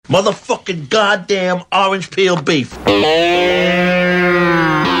Motherfucking goddamn orange peel beef. All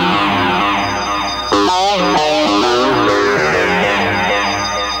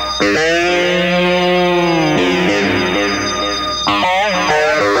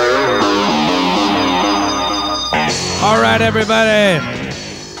right, everybody.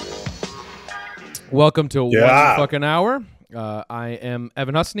 Welcome to One Fucking Hour. I am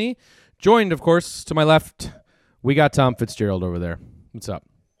Evan Husney, joined, of course, to my left, we got Tom Fitzgerald over there. What's up?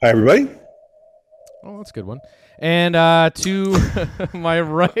 Hi, everybody. Oh, that's a good one. And to my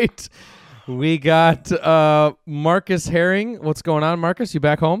right, we got Marcus Herring. What's going on, Marcus? You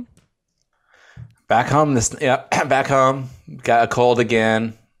back home? Back home. Back home. Got a cold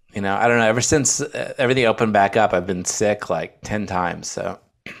again. You know, I don't know. Ever since everything opened back up, I've been sick like 10 times. So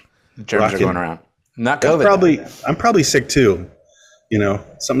germs are going around. Not COVID. I'm probably sick too. You know,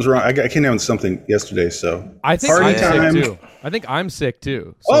 something's wrong. I came down with something yesterday, so I think I'm sick too. I think I'm sick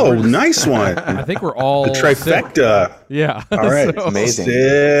too. So nice one. I think we're all the trifecta. Sick. Yeah. All right. So, amazing.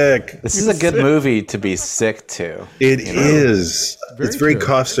 Sick. This is a good movie to be sick to. It is. It's very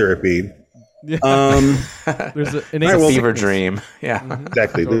cough syrupy. Yeah. There's an fever dream. Yeah. Mm-hmm.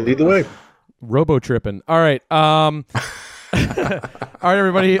 Exactly. Either way. Robo tripping. All right. All right,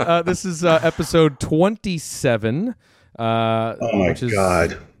 everybody. This is episode 27. Oh my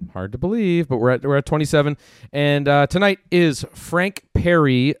God! Hard to believe, but we're at 27, and tonight is Frank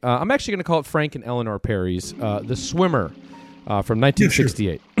Perry. I'm actually going to call it Frank and Eleanor Perry's The Swimmer from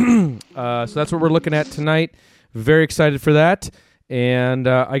 1968. So that's what we're looking at tonight. Very excited for that, and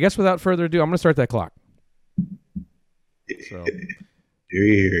I guess without further ado, I'm going to start that clock. So.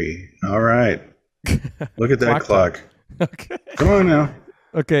 All right. Look at that clock. Okay. Come on now.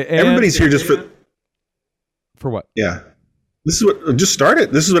 Okay. And everybody's here just for what? Yeah. This is what just start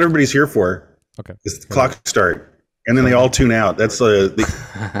it. This is what everybody's here for. Okay. It's the clock start. And then they all tune out. That's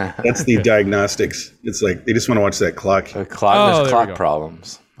that's the diagnostics. It's like they just want to watch that clock. There's clock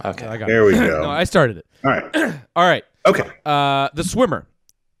problems. Okay. There we go. No, I started it. All right. All right. Okay. The Swimmer.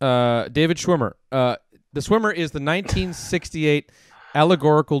 David Schwimmer. The Swimmer is the 1968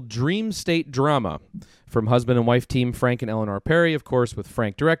 allegorical dream state drama from husband and wife team Frank and Eleanor Perry, of course, with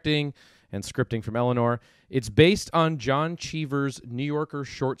Frank directing and scripting from Eleanor. It's based on John Cheever's New Yorker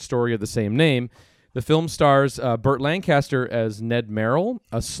short story of the same name. The film stars Burt Lancaster as Ned Merrill,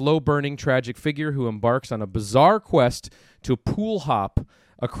 a slow-burning tragic figure who embarks on a bizarre quest to pool hop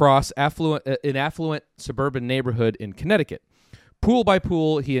across an affluent suburban neighborhood in Connecticut. Pool by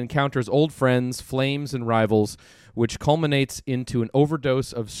pool, he encounters old friends, flames, and rivals, which culminates into an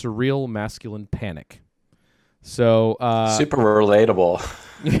overdose of surreal masculine panic. So super relatable.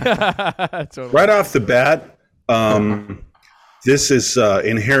 Yeah, totally. Right off the bat, this is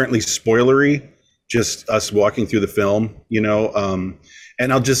inherently spoilery. Just us walking through the film, you know.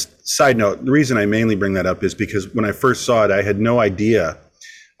 And I'll just side note. The reason I mainly bring that up is because when I first saw it, I had no idea.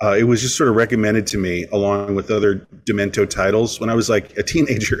 It was just sort of recommended to me along with other Demento titles when I was like a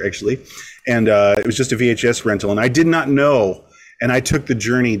teenager, actually. And it was just a VHS rental, and I did not know. And I took the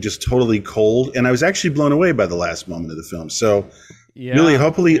journey just totally cold, and I was actually blown away by the last moment of the film. So, really,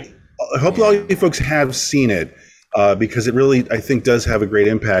 hopefully all you folks have seen it, because it really, I think, does have a great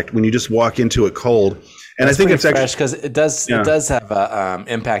impact when you just walk into it cold. And that's I think it's fresh actually because it does have a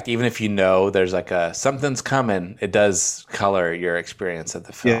impact, even if you know there's like something's coming. It does color your experience of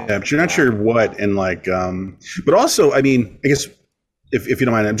the film. Yeah, but you're not sure what, and like, but also, I mean, I guess if you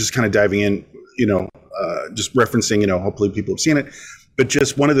don't mind, I'm just kind of diving in, you know. Just referencing, you know, hopefully people have seen it. But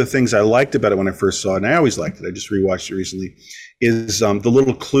just one of the things I liked about it when I first saw it, and I always liked it, I just rewatched it recently, is the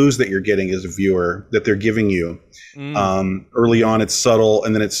little clues that you're getting as a viewer that they're giving you. Early on, it's subtle,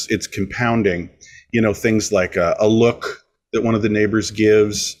 and then it's compounding. You know, things like a look that one of the neighbors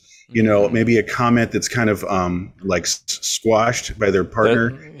gives. You know, maybe a comment that's kind of like squashed by their partner.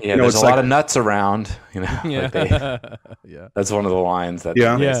 There's a lot of nuts around. You know, Yeah. yeah. That's one of the lines that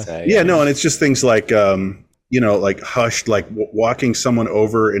they say. Yeah, no, and it's just things like you know, like hushed, like walking someone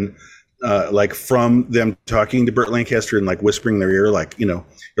over and like from them talking to Burt Lancaster and like whispering in their ear, like, you know,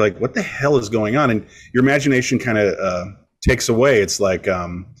 you're like, what the hell is going on? And your imagination kind of takes away. It's like,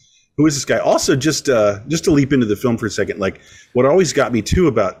 who is this guy? Also, just to leap into the film for a second, like what always got me too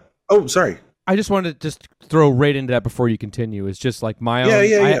about. Oh, sorry. I just wanted to just throw right into that before you continue. It's just like my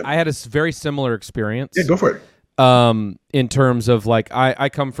own. I had a very similar experience. Yeah, go for it. In terms of like, I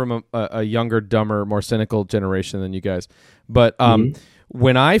come from a younger, dumber, more cynical generation than you guys. But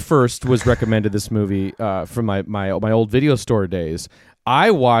when I first was recommended this movie from my old video store days,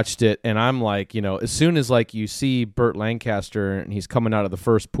 I watched it and I'm like, you know, as soon as like you see Burt Lancaster and he's coming out of the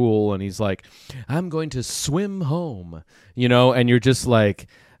first pool and he's like, I'm going to swim home, you know, and you're just like,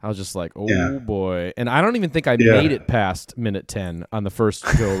 I was just like, oh Yeah. boy. And I don't even think I made it past minute 10 on the first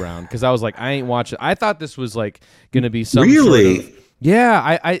go around because I was like, I ain't watching. I thought this was like going to be some sort of,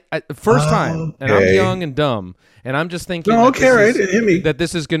 yeah, I first time, and I'm young and dumb, and I'm just thinking that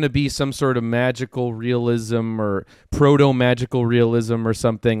this is going to be some sort of magical realism or proto-magical realism or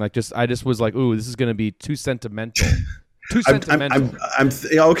something. Like I just was like, ooh, this is going to be too sentimental. Too sentimental.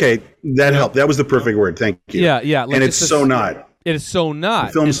 Okay, that helped. That was the perfect word. Thank you. Yeah. Like and it's so not. It is so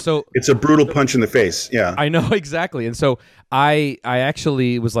not. It's a brutal punch in the face. Yeah, I know exactly. And so I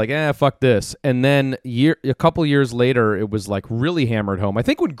actually was like, fuck this. And then a couple years later, it was like really hammered home. I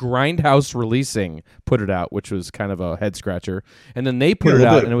think when Grindhouse Releasing put it out, which was kind of a head scratcher, and then they put it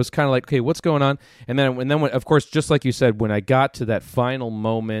out, and it was kind of like, okay, what's going on? And then when, of course, just like you said, when I got to that final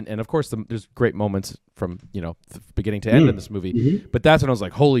moment, and of course, there's great moments from beginning to end in this movie, but that's when I was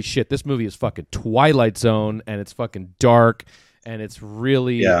like, holy shit, this movie is fucking Twilight Zone, and it's fucking dark. And it's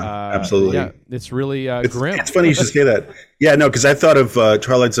really, absolutely. Yeah, it's really grim. It's funny you should say that. Yeah, no, because I thought of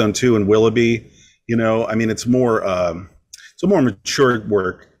Twilight Zone 2 and Willoughby. I mean, it's more mature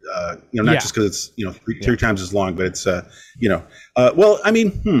work. Not just because it's three times as long, but it's well, I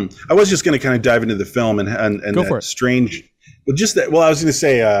mean, I was just going to kind of dive into the film and Go for that it. strange, but just that. Well, I was going to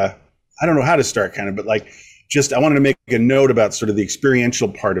say I don't know how to start, kind of, but like just I wanted to make a note about sort of the experiential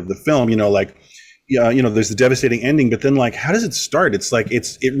part of the film. There's the devastating ending, but then like, how does it start? It's like,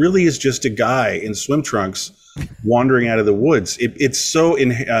 it really is just a guy in swim trunks wandering out of the woods. It's so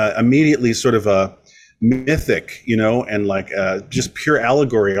immediately sort of a mythic, and like just pure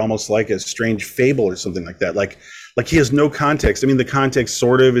allegory, almost like a strange fable or something like that. Like he has no context. I mean, the context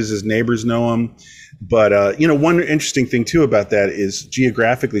sort of is his neighbors know him, but one interesting thing too about that is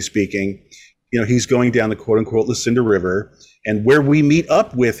geographically speaking, he's going down the quote unquote Lucinda River. And where we meet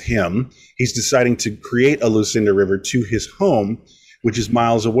up with him, he's deciding to create a Lucinda River to his home, which is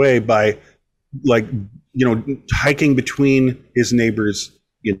miles away by hiking between his neighbors,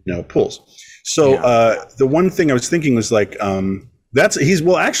 pools. So the one thing I was thinking was like, it's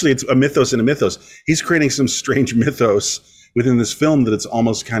a mythos in a mythos. He's creating some strange mythos within this film that it's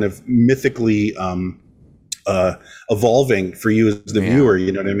almost kind of mythically evolving for you as the viewer,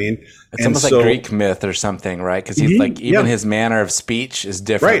 you know what I mean? It's almost like Greek myth or something, right? Because he's like, even his manner of speech is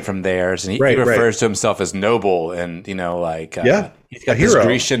different from theirs, and he refers to himself as noble, and he's got this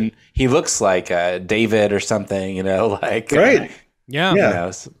Grecian. He looks like David or something, He's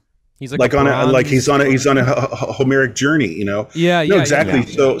like he's on a Homeric journey, exactly.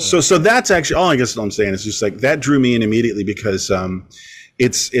 Yeah. So that's actually all I guess I'm saying is just like that drew me in immediately because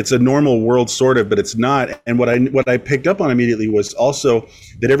it's a normal world sort of, but it's not. And what I picked up on immediately was also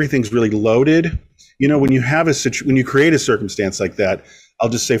that everything's really loaded. When you have when you create a circumstance like that, I'll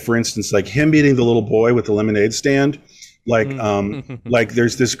just say, for instance, like him meeting the little boy with the lemonade stand, like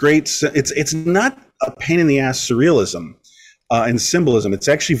there's this great. It's not a pain in the ass surrealism. And symbolism. It's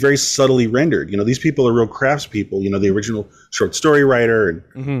actually very subtly rendered. These people are real craftspeople. The original short story writer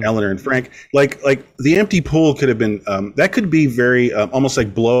and Eleanor and Frank. Like the empty pool could have been. That could be very almost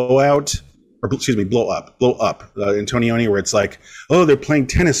like blow up in Antonioni, where it's like, oh, they're playing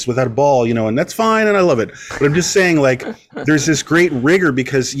tennis without a ball, and that's fine, and I love it. But I'm just saying, like, there's this great rigor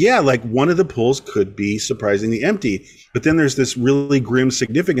because, like one of the pools could be surprisingly empty, but then there's this really grim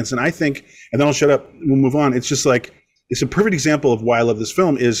significance, and I think, and then I'll shut up. We'll move on. It's just like. It's a perfect example of why I love this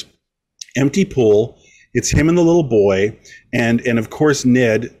film is empty pool. It's him and the little boy. And of course,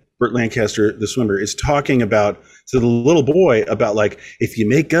 Ned, Burt Lancaster, the swimmer, is talking to the little boy about like, if you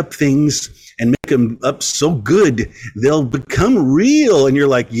make up things and make them up so good, they'll become real. And you're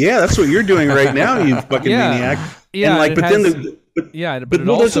like, yeah, that's what you're doing right now, you fucking maniac. Yeah. And like, but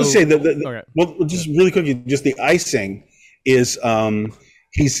we'll also say that, well, just really quickly, just the icing is,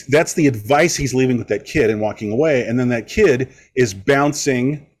 that's the advice he's leaving with that kid and walking away, and then that kid is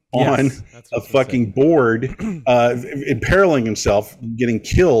bouncing on a fucking board, imperiling himself, getting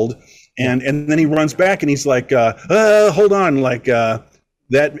killed, and then he runs back and he's like, hold on, like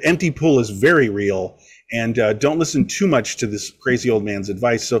that empty pool is very real, and don't listen too much to this crazy old man's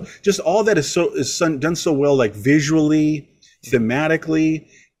advice. So just all that is done so well, like visually, thematically,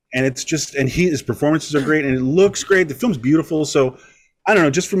 and it's just, and his performances are great, and it looks great. The film's beautiful, so. I don't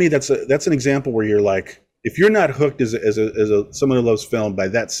know. Just for me, that's an example where you're like, if you're not hooked as someone who loves film by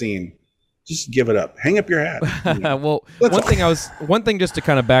that scene, just give it up. Hang up your hat. Well, one thing just to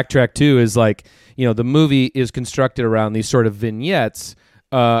kind of backtrack too is like, the movie is constructed around these sort of vignettes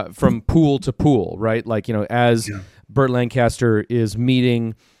from pool to pool, right? Like, as Burt Lancaster is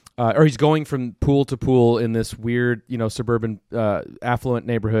meeting. Or he's going from pool to pool in this weird, suburban, affluent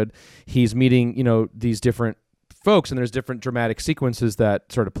neighborhood. He's meeting, these different folks, and there's different dramatic sequences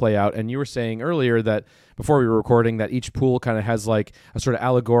that sort of play out. And you were saying earlier that before we were recording that each pool kind of has like a sort of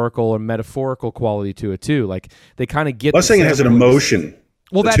allegorical or metaphorical quality to it too. Like they kind of get. I was saying it has an emotion.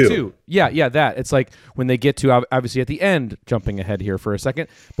 Well, that too. Yeah, that. It's like when they get to, obviously at the end, jumping ahead here for a second,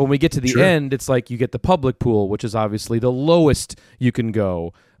 but when we get to the end, it's like you get the public pool, which is obviously the lowest you can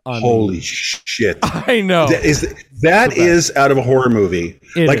go. Holy shit. I know. That is out of a horror movie.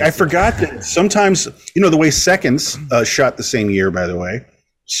 I forgot that sometimes, the way Seconds shot the same year, by the way,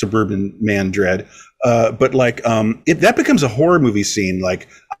 Suburban Man Dread, but that becomes a horror movie scene. Like,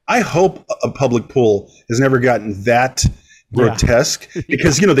 I hope a public pool has never gotten that grotesque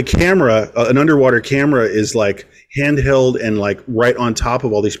because the camera, an underwater camera, is like handheld and like right on top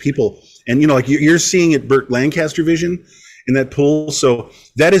of all these people, and you're seeing it Burt Lancaster vision in that pool. So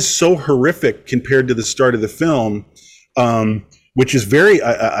that is so horrific compared to the start of the film, which is very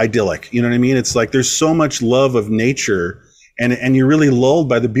idyllic. You know what I mean? It's like there's so much love of nature, and you're really lulled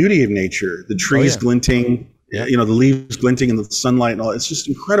by the beauty of nature, the trees glinting, the leaves glinting in the sunlight and all. It's just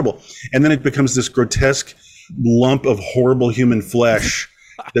incredible. And then it becomes this grotesque lump of horrible human flesh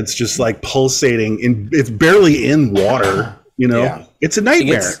that's just like pulsating, it's barely in water. It's a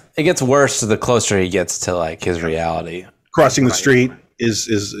nightmare. It gets worse the closer he gets to like his reality. Crossing the street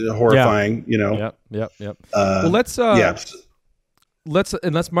is horrifying. Yep. Well, let's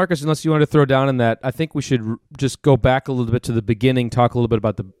Marcus, unless you want to throw down in that, I think we should just go back a little bit to the beginning, talk a little bit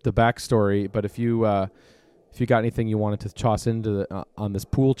about the backstory. But if you got anything you wanted to toss into on this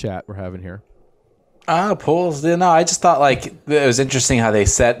pool chat we're having here. Pools. No, I just thought like it was interesting how they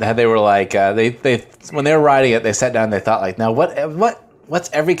were like they when they were writing it, they sat down and they thought like, now what's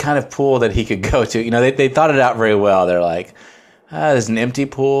every kind of pool that he could go to? They thought it out very well. They're like, there's an empty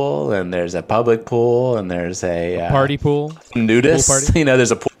pool, and there's a public pool, and there's a party pool, nudist. Pool party?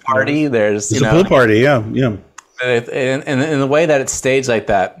 There's a pool party. There's a pool party. Yeah. And the way that it's staged like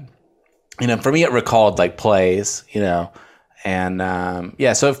that, for me it recalled like plays. And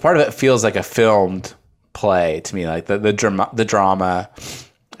so if part of it feels like a filmed play to me, like the drama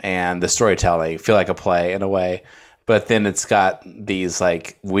and the storytelling feel like a play in a way, but then it's got these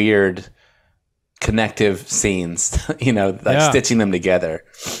like weird connective scenes, stitching them together.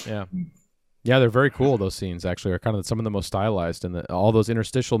 Yeah, they're very cool. Those scenes actually are kind of some of the most stylized, and all those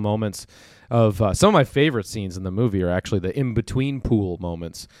interstitial moments of some of my favorite scenes in the movie are actually the in-between pool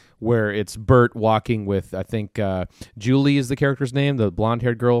moments where it's Burt walking with, I think, Julie is the character's name, the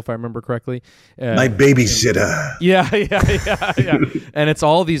blonde-haired girl, if I remember correctly. My babysitter. Yeah. And it's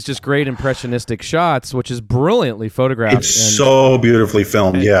all these just great impressionistic shots, which is brilliantly photographed. It's so beautifully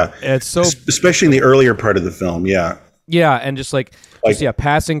filmed, It's so... Especially in the earlier part of the film, Yeah, and just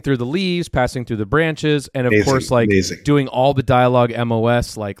passing through the leaves, passing through the branches, and of course, doing all the dialogue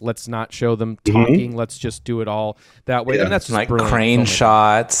MOS, like let's not show them talking, let's just do it all that way. And that's just like crane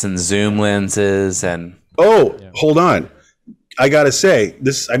shots and zoom lenses and. Hold on, I gotta say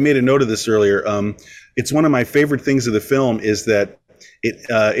this. I made a note of this earlier. It's one of my favorite things of the film is that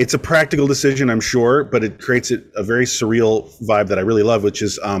it's a practical decision, I'm sure, but it creates a very surreal vibe that I really love, which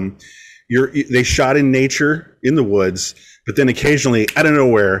is they shot in nature in the woods. But then occasionally, out of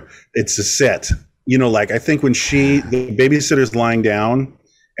nowhere, it's a set. I think when the babysitter's lying down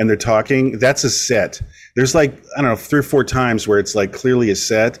and they're talking, that's a set. There's 3 or 4 times where it's like clearly a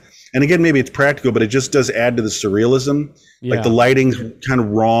set. And again, maybe it's practical, but it just does add to the surrealism. Yeah. Like the lighting's kind of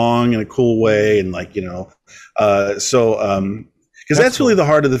wrong in a cool way. And because that's really the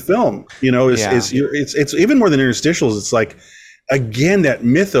heart of the film, it's even more than interstitials. It's like, again, that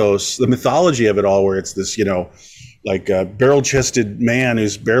mythos, the mythology of it all, where it's this, like a barrel-chested man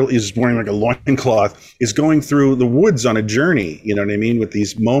who's wearing like a loincloth is going through the woods on a journey, you know what I mean, with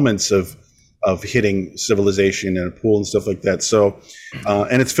these moments of hitting civilization and a pool and stuff like that. So,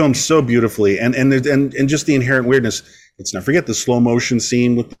 and it's filmed so beautifully, and just the inherent weirdness. Let's not forget the slow motion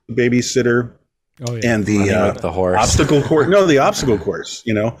scene with the babysitter, and the horse obstacle course. No, the obstacle course.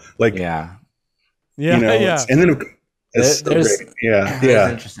 And then it's so great. It's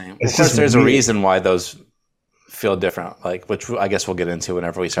interesting. Of course, there's a reason why those feel different, which I guess we'll get into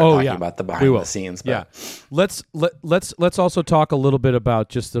whenever we start talking about the behind the scenes. But. Yeah, let's also talk a little bit about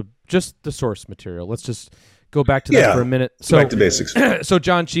just the source material. Let's just go back to that for a minute. So back to basics. So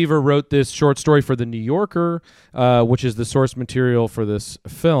John Cheever wrote this short story for The New Yorker, which is the source material for this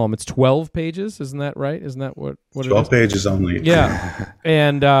film. It's 12 pages, isn't that right? Isn't that what 12 pages only? Yeah,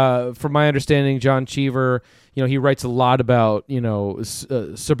 and from my understanding, John Cheever, he writes a lot about,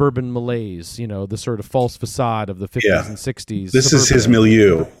 suburban malaise, the sort of false facade of the 50s and 60s. This is his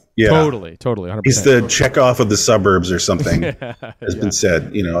milieu. Yeah. Totally, 100%. He's the Chekhov of the suburbs or something, has been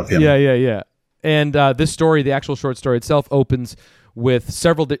said, of him. Yeah. And this story, the actual short story itself, opens with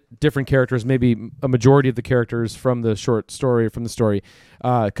several different characters, maybe a majority of the characters from the short story,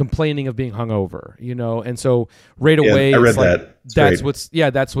 complaining of being hungover, and so right away, I read that.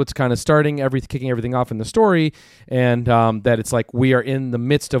 That's what's kind of kicking everything off in the story, and that it's like we are in the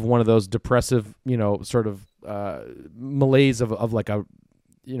midst of one of those depressive, sort of malaise of like a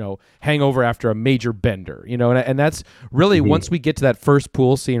hangover after a major bender, and that's really once we get to that first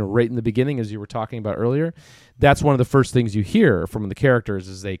pool scene right in the beginning, as you were talking about earlier, that's one of the first things you hear from the characters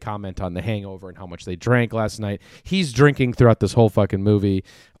as they comment on the hangover and how much they drank last night. He's drinking throughout this whole fucking movie.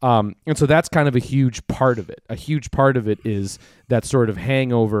 And so that's kind of a huge part of it. A huge part of it is that sort of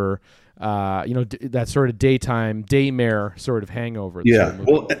hangover, that sort of daymare sort of hangover. Yeah.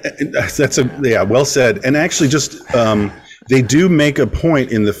 Well, well said. And actually just, they do make a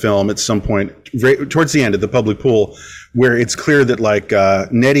point in the film at some point, right towards the end at the public pool, where it's clear that like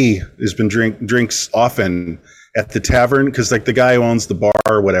Nettie has been drinks often at the tavern because like the guy who owns the bar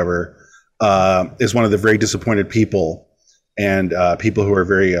or whatever is one of the very disappointed people and people who are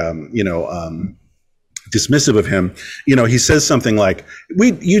very dismissive of him. He says something like,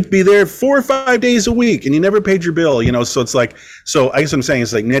 you'd be there 4 or 5 days a week and you never paid your bill. So it's like, so I guess what I'm saying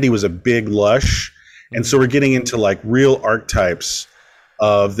is like Nettie was a big lush. And so we're getting into like real archetypes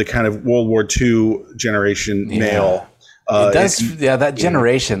of the kind of World War II generation male. It does, that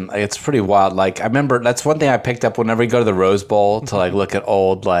generation, it's pretty wild. Like, I remember that's one thing I picked up whenever we go to the Rose Bowl to like look at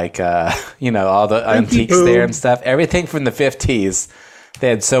old, like, all the antiques there and stuff. Everything from the 50s, they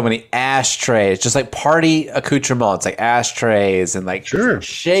had so many ashtrays, just like party accoutrements, like ashtrays and like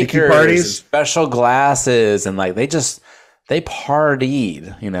shakers and special glasses. And like, they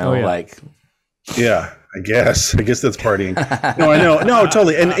partied, like. Yeah, I guess that's partying. No, I know. No,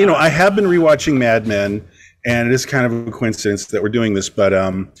 totally. And, I have been rewatching Mad Men, and it is kind of a coincidence that we're doing this. But,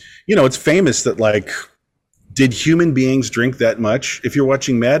 it's famous that, like, did human beings drink that much? If you're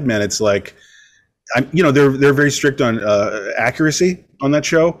watching Mad Men, it's like, they're very strict on accuracy on that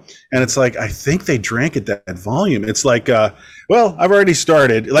show. And it's like, I think they drank at that volume. It's like, well, I've already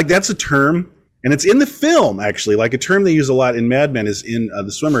started. Like, that's a term. And it's in the film, actually. Like a term they use a lot in Mad Men is in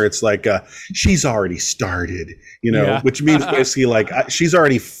The Swimmer. It's like, she's already started, which means basically like she's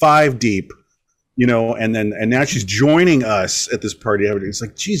already 5 deep, and now she's joining us at this party. It's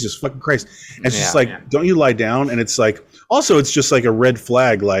like, Jesus fucking Christ. And she's like, don't you lie down? And it's like, also, it's just like a red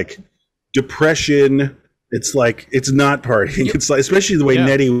flag, like depression. It's like, it's not partying. It's like, especially the way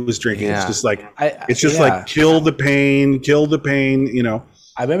Nettie was drinking. It's just like, like, kill the pain.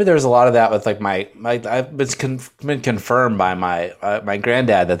 I remember there was a lot of that with like it's been confirmed by my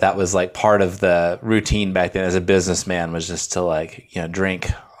granddad that was like part of the routine back then as a businessman was just to like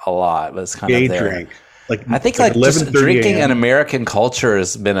drink a lot. But it's kind of there. Drink. Like I think like just drinking in American culture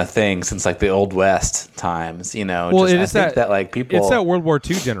has been a thing since like the Old West times. Well, I think that like people. It's that World War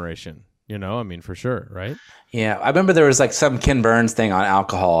II generation. For sure, right? Yeah, I remember there was like some Ken Burns thing on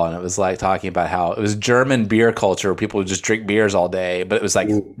alcohol, and it was like talking about how it was German beer culture where people would just drink beers all day, but it was like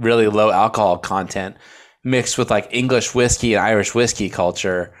really low alcohol content mixed with like English whiskey and Irish whiskey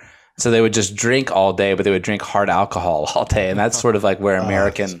culture. So they would just drink all day, but they would drink hard alcohol all day, and that's sort of like where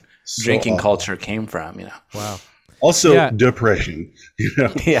American drinking culture came from. Wow. Also, depression.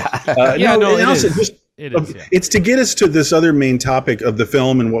 It's to get us to this other main topic of the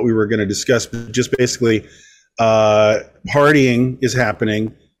film and what we were going to discuss, but just basically. Partying is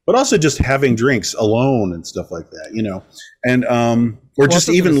happening, but also just having drinks alone and stuff like that, and or just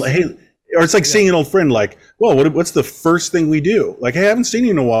even or it's like seeing an old friend, like, well, what's the first thing we do? Like, hey, I haven't seen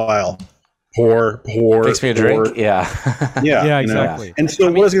you in a while. Pour. Makes me a drink. Yeah, exactly. And so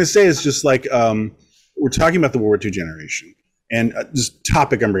what I was going to say is just like we're talking about the World War II generation, and this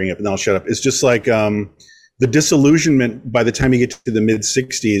topic I'm bringing up, and then I'll shut up. It's just like the disillusionment by the time you get to the mid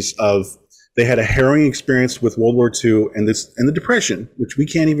 '60s of. They had a harrowing experience with World War II and the Depression, which we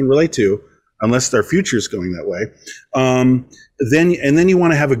can't even relate to unless our future is going that way. Then you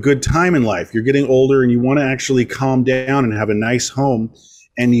want to have a good time in life. You're getting older and you want to actually calm down and have a nice home.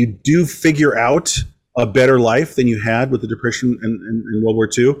 And you do figure out a better life than you had with the Depression and World War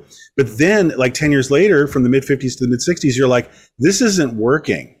II. But then, like 10 years later, from the mid-50s to the mid-60s, you're like, this isn't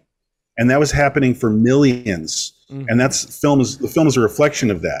working. And that was happening for millions. Mm-hmm. And the film is a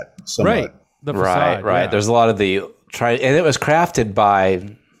reflection of that. Somewhat. Right. The facade, right. There's a lot of and it was crafted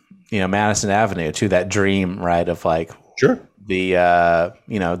by, Madison Avenue too. That dream, right, of like the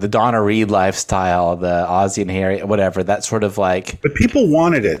the Donna Reed lifestyle, the Ozzie and Harry, whatever. That sort of like. But people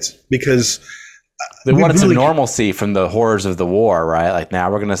wanted it because they wanted some normalcy from the horrors of the war, right? Like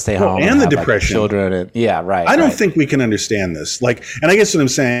now we're going to stay home and the depression, children, and right. I don't think we can understand this. Like, and I guess what I'm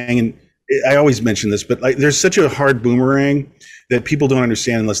saying, and I always mention this, but like there's such a hard boomerang that people don't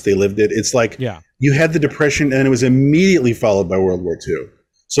understand unless they lived it. It's like you had the Depression and it was immediately followed by World War II.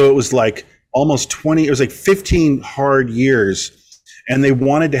 So it was like almost 20, it was like 15 hard years, and they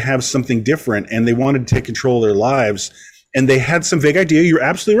wanted to have something different and they wanted to take control of their lives. And they had some vague idea. You're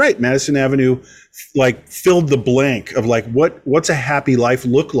absolutely right. Madison Avenue like filled the blank of like, what's a happy life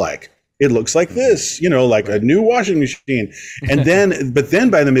look like? It looks like this, like a new washing machine. And then, but then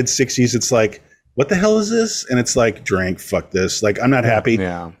by the mid 60s, it's like, what the hell is this? And it's like, drink, fuck this. Like, I'm not happy.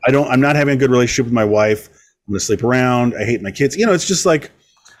 Yeah. I'm not having a good relationship with my wife. I'm going to sleep around. I hate my kids. It's just like,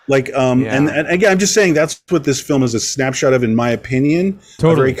 and again, I'm just saying that's what this film is a snapshot of, in my opinion,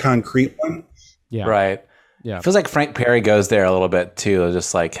 a very concrete one. Yeah. Right. Yeah. It feels like Frank Perry goes there a little bit too,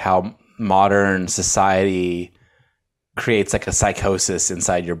 just like how modern society creates like a psychosis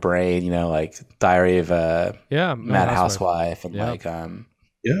inside your brain, like Diary of a Mad Housewife and like Play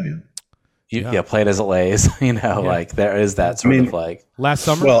It As It Lays, like there is that sort of like Last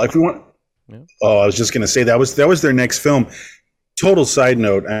Summer. Well, if you want, I was just gonna say that was their next film. Total side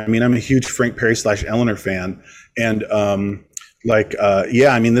note. I mean, I'm a huge Frank Perry / Eleanor fan, and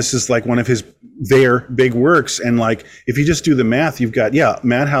this is like one of their big works. And like, if you just do the math, you've got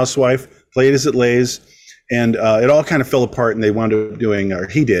Mad Housewife, Play It As It Lays, and it all kind of fell apart, and they wound up doing, or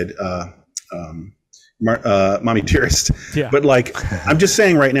he did, Mommy Dearest. Yeah. But like, I'm just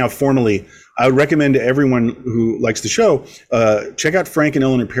saying right now, formally, I would recommend to everyone who likes the show, check out Frank and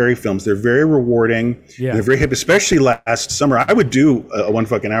Eleanor Perry films. They're very rewarding. Yeah. They're very hip, especially Last Summer. I would do a 1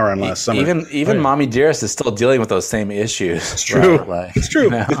 fucking hour on Last Summer. Even Mommy Dearest is still dealing with those same issues. It's true. Right? Like, it's true.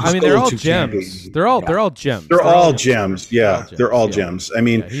 I mean, they're all gems. They're all gems. They're all gems. Yeah, they're all gems. I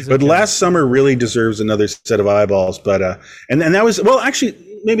mean, but Last Summer really deserves another set of eyeballs. But and that was, well, actually,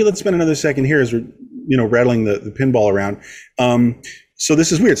 maybe let's spend another second here as we're rattling the pinball around. So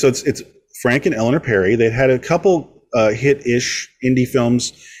this is weird. So it's Frank and Eleanor Perry. They'd had a couple hit-ish indie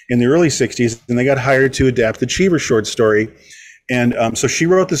films in the early 60s, and they got hired to adapt the Cheever short story. And so she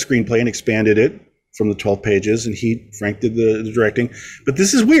wrote the screenplay and expanded it from the 12 pages, and Frank did the directing. But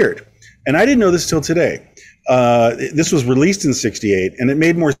this is weird, and I didn't know this till today. This was released in 68, and it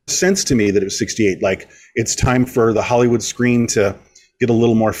made more sense to me that it was 68. Like, it's time for the Hollywood screen to get a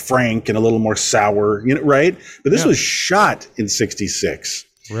little more frank and a little more sour, right? But this was shot in 66.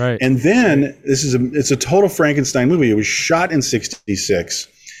 Right. And then it's a total Frankenstein movie. It was shot in 66.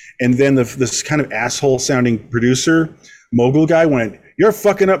 And then this kind of asshole sounding producer, mogul guy, went, "You're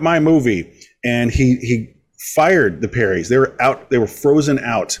fucking up my movie." And he fired the Perrys. They were out. They were frozen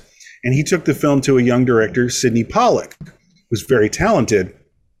out. And he took the film to a young director, Sidney Pollack, who's very talented.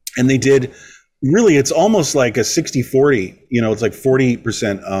 And they did, really, it's almost like a 60-40. It's like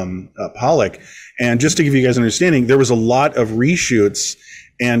 40% Pollack. And just to give you guys an understanding, there was a lot of reshoots.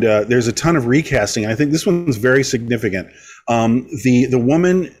 And there's a ton of recasting. I think this one's very significant. The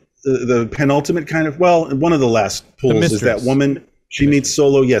woman, the penultimate kind of, one of the last pulls is that woman. She meets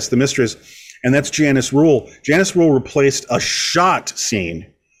Solo. Yes, the mistress. And that's Janice Rule. Janice Rule replaced a shot scene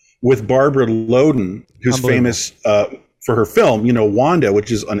with Barbara Loden, who's famous for her film, Wanda,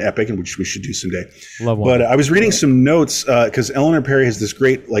 which is an epic and which we should do someday. Love Wanda. But I was reading some notes because Eleanor Perry has this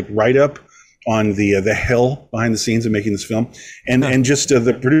great write-up on the hell behind the scenes of making this film, and just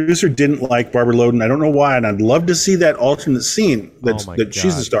the producer didn't like Barbara Loden. I don't know why, and I'd love to see that alternate scene that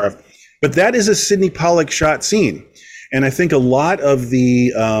she's the star of. But that is a Sidney Pollack shot scene, and I think a lot of the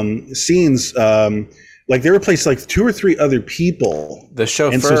scenes, they replaced 2 or 3 other people. The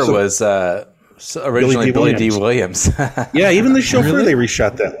chauffeur was originally Billy D. Williams. Yeah, even the chauffeur, they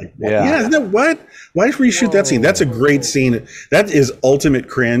reshot that. Yeah, isn't that what? Why reshoot that scene? That's a great scene. That is ultimate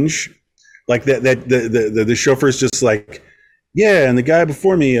cringe. Like that the chauffeur's just like, yeah, and the guy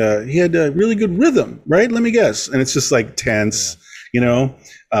before me, he had a really good rhythm, right? Let me guess. And it's just like tense,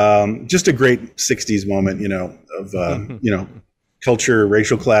 just a great 60s moment, of, culture,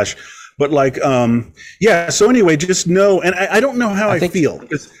 racial clash. But so anyway, just know, and I don't know how I feel.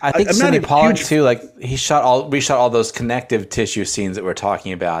 I think Sidney Pollack too, he reshot all those connective tissue scenes that we're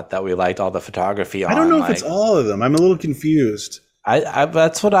talking about that we liked all the photography on. I don't know if it's all of them. I'm a little confused. I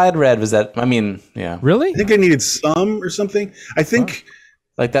that's what I had read was that, Really? I think I needed some or something. I think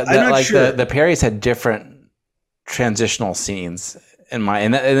the Perrys had different transitional scenes in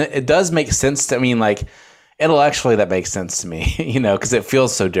and it does make sense to intellectually that makes sense to me, because it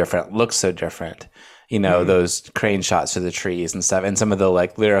feels so different, looks so different, those crane shots of the trees and stuff, and some of the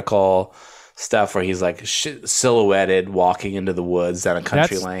lyrical stuff where he's silhouetted walking into the woods down a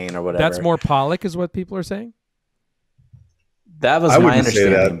country lane or whatever. That's more Pollock is what people are saying? That was my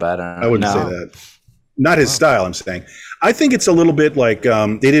understanding, but I wouldn't say that. Not his style, I'm saying. I think it's a little bit like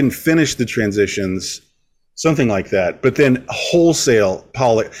they didn't finish the transitions, something like that. But then wholesale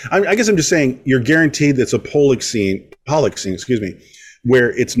I guess I'm just saying you're guaranteed that's a Pollock scene,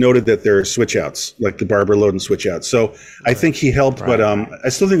 where it's noted that there are switch outs, like the Barbara Loden switch outs. So I think he helped, but I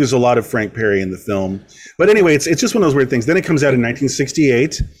still think there's a lot of Frank Perry in the film. But anyway, it's just one of those weird things. Then it comes out in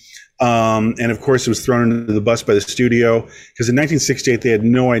 1968. And of course, it was thrown into the bus by the studio because in 1968, they had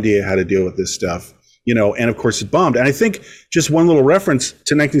no idea how to deal with this stuff, and of course it bombed. And I think just one little reference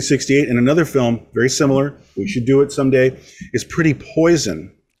to 1968 in another film, very similar, we should do it someday, is Pretty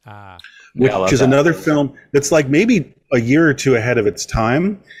Poison, which is another film that's like maybe a year or two ahead of its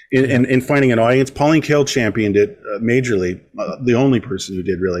time in finding an audience. Pauline Kael championed it majorly, the only person who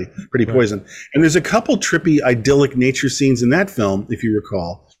did really, Pretty Poison. And there's a couple trippy, idyllic nature scenes in that film, if you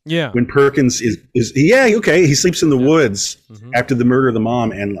recall. Yeah. When Perkins he sleeps in the woods after the murder of the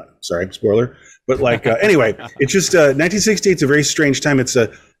mom. And sorry, spoiler. But anyway, it's just 1968 is a very strange time. It's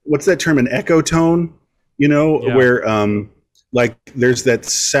what's that term? An echo tone, where there's that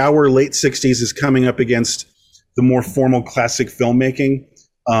sour late 60s is coming up against the more formal classic filmmaking.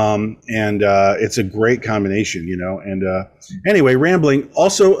 And it's a great combination, and anyway, rambling.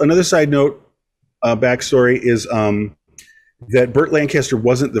 Also, another side note, backstory is that Burt Lancaster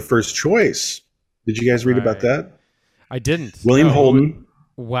wasn't the first choice. Did you guys read about that? I didn't. William Holden.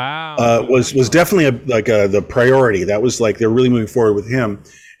 Wow. Was definitely the priority. That was like they're really moving forward with him.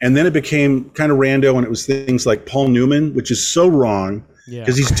 And then it became kind of rando, and it was things like Paul Newman, which is so wrong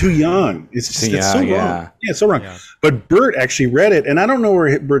because he's too young. It's so wrong. Yeah, it's so wrong. Yeah. But Burt actually read it, and I don't know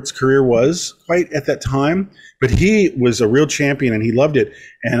where Burt's career was quite at that time, but he was a real champion, and he loved it.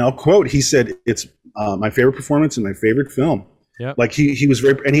 And I'll quote: he said, "It's my favorite performance and my favorite film." Yeah, like he was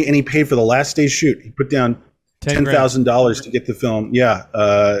very, and he paid for the last day's shoot. He put down $10,000 to get the film,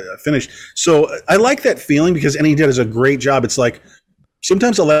 finished. So I like that feeling because, and he does a great job. It's like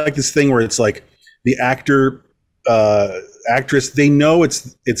sometimes I like this thing where it's like the actor, actress, they know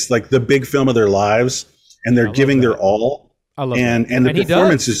it's like the big film of their lives, and they're giving their all. I love and that. And the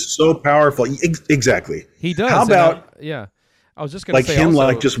performance is so powerful. Exactly. He does. How about I was just going to say him, also,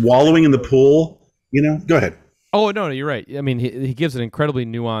 like just wallowing in the pool. Go ahead. Oh no, you're right. I mean, he gives an incredibly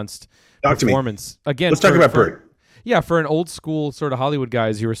nuanced performance. Again, let's talk about Burt. Yeah, for an old school sort of Hollywood guy,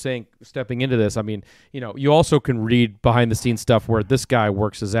 as you were saying, stepping into this, I mean, you also can read behind the scenes stuff where this guy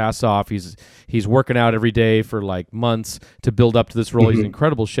works his ass off. He's working out every day for like months to build up to this role. He's in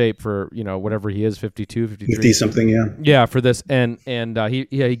incredible shape for, whatever he is, 52, 53. 50 something, yeah. Yeah, for this. And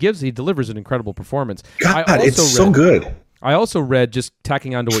he delivers an incredible performance. God, it's so good. I also read, just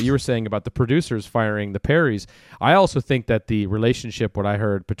tacking on to what you were saying about the producers firing the Perrys, I also think that the relationship, what I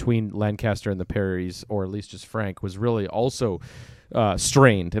heard, between Lancaster and the Perrys, or at least just Frank, was really also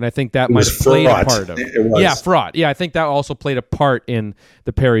strained. And I think that might have played a part of it. Yeah, fraught. Yeah, I think that also played a part in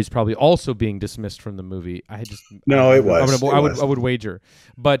the Perrys probably also being dismissed from the movie. I would wager.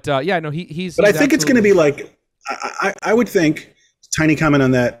 But he's... But I think it's going to be like... I would think, tiny comment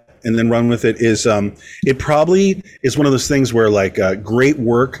on that, and then run with it, is it probably is one of those things where like great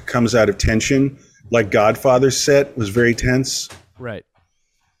work comes out of tension. Like Godfather's set was very tense. Right.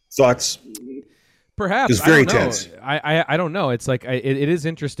 Thoughts? Perhaps. It's very tense. I don't know. It's like it is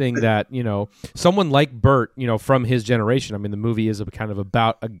interesting that someone like Burt, from his generation. I mean, the movie is kind of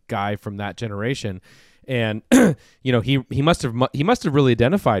about a guy from that generation. And he must have really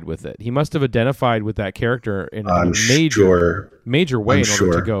identified with it. He must have identified with that character in a major way in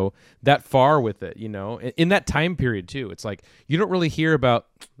order to go that far with it. In that time period too. It's like you don't really hear about.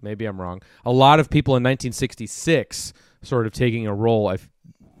 Maybe I'm wrong. A lot of people in 1966 sort of taking a role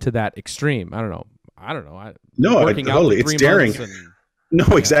to that extreme. I don't know. Totally. It's daring.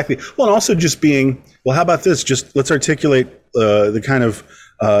 Exactly. Well, and also just being. Well, how about this? Just let's articulate the kind of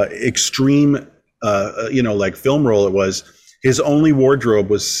extreme. Like film role it was. His only wardrobe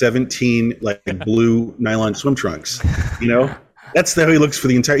was 17 like blue nylon swim trunks. That's how he looks for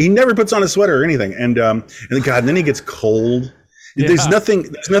the entire. He never puts on a sweater or anything. And then he gets cold. Yeah. There's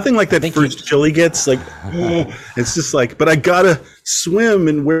nothing like that first chill he gets. Like, it's just like, but I gotta swim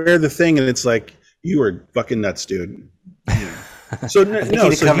and wear the thing, and it's like, you are fucking nuts, dude. So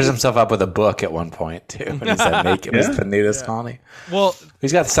he covers himself up with a book at one point too. When he said naked was the nudist colony. Well,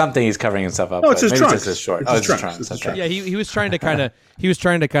 he's got something he's covering himself up. No, it's with. his trunks. It's his short. It's his trunks. Okay. Yeah, he was trying to kind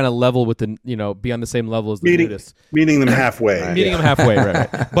of level with the be on the same level as the nudists. Meeting them halfway. Right. Meeting them halfway, right.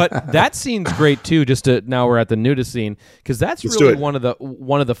 But that scene's great too. Now we're at the nudist scene because that's really one of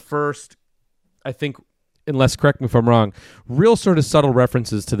the first, I think. Unless, correct me if I'm wrong, real sort of subtle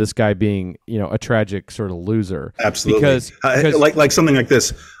references to this guy being, a tragic sort of loser. Absolutely. Because like something like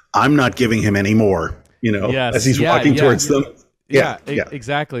this, I'm not giving him any more. Yes. as he's walking towards them.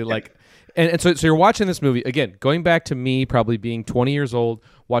 Exactly. Like, and so you're watching this movie again, going back to me probably being 20 years old,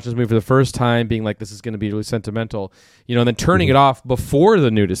 watching this movie for the first time, being like, this is going to be really sentimental, and then turning it off before the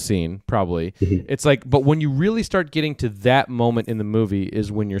nudist scene, probably. It's like, but when you really start getting to that moment in the movie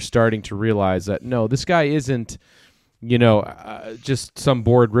is when you're starting to realize that, no, this guy isn't, just some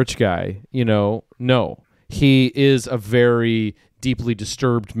bored rich guy, no, he is a very deeply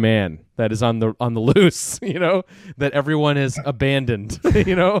disturbed man that is on the loose, that everyone has abandoned,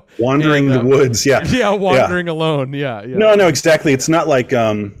 wandering the woods. Wandering alone. No, exactly. It's not like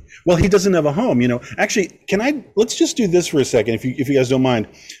he doesn't have a home. Actually, let's just do this for a second, if you guys don't mind.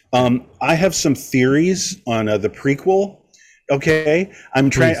 I have some theories on the prequel. Okay, I'm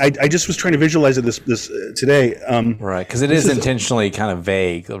trying. I just was trying to visualize it this today. Right, because it is intentionally kind of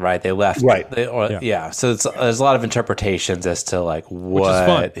vague. Right, they left. Right. So there's a lot of interpretations as to like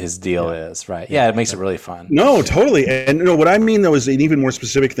what his deal is. Right. Yeah, it makes it really fun. No, totally. And what I mean though is an even more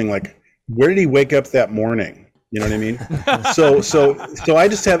specific thing. Like, where did he wake up that morning? You know what I mean? so I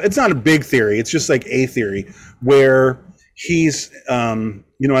just have. It's not a big theory. It's just like a theory where he's.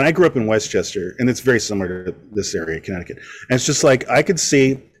 And I grew up in Westchester, and it's very similar to this area, Connecticut. And it's just like I could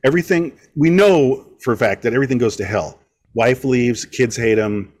see everything. We know for a fact that everything goes to hell. Wife leaves, kids hate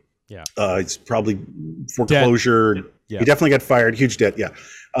him. Yeah, it's probably foreclosure. Yeah. He definitely got fired. Huge debt. Yeah,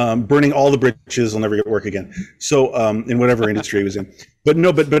 burning all the bridges. Will never get work again. So in whatever industry he was in.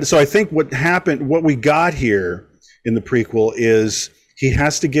 But so I think what happened, what we got here in the prequel is he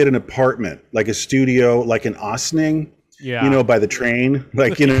has to get an apartment, like a studio, like an Ossining. Yeah. By the train,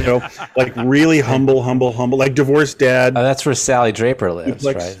 like, like really humble, like divorced dad. Oh, that's where Sally Draper lives,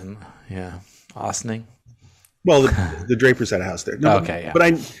 right? Yeah. Ossining. Well, the Drapers had a house there. No, okay, yeah.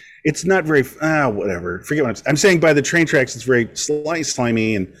 But it's not very, whatever. Forget what I'm saying. By the train tracks, it's very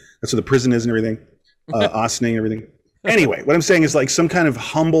slimy, and that's where the prison is and everything. Ossining, everything. Anyway, what I'm saying is like some kind of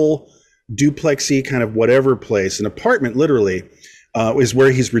humble, duplexy kind of whatever place, an apartment, literally. Is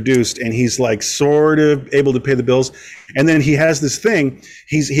where he's reduced, and he's like sort of able to pay the bills, and then he has this thing.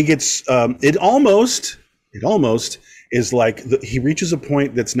 He gets it almost is like he reaches a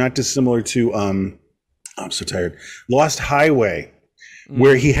point that's not dissimilar to I'm so tired. Lost Highway,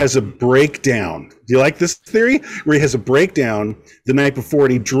 where he has a breakdown. Do you like this theory? Where he has a breakdown the night before,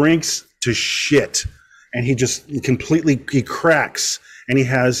 and he drinks to shit, and he just completely cracks, and he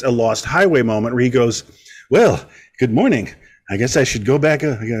has a Lost Highway moment where he goes, "Well, good morning. I guess I should go back.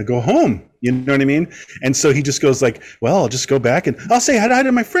 I gotta go home." You know what I mean? And so he just goes like, "Well, I'll just go back and I'll say hi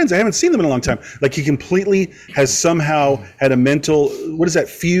to my friends. I haven't seen them in a long time." Like he completely has somehow had a mental, what is that,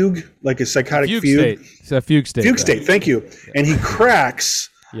 fugue? Like a psychotic fugue? It's a fugue state. Fugue state, thank you. Yeah. And he cracks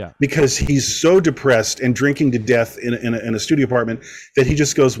because he's so depressed and drinking to death in a studio apartment that he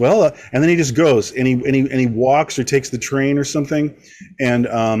just goes, "Well," and then he just goes and he walks or takes the train or something. And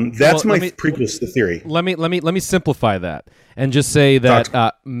that's my prequel to the theory. Let me simplify that. And just say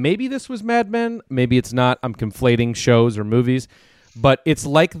that maybe this was Mad Men, maybe it's not. I'm conflating shows or movies, but it's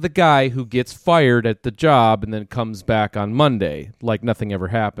like the guy who gets fired at the job and then comes back on Monday like nothing ever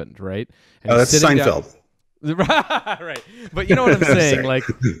happened, right? And that's Seinfeld. Right. But you know what I'm saying? Like,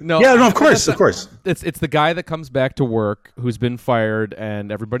 no. Yeah, no, of course. It's the guy that comes back to work who's been fired,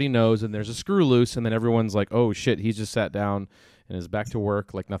 and everybody knows, and there's a screw loose, and then everyone's like, "Oh shit, he's just sat down and is back to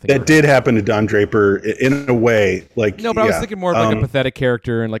work like nothing." That did happen to Don Draper in a way. Like, no, but I was thinking more of like a pathetic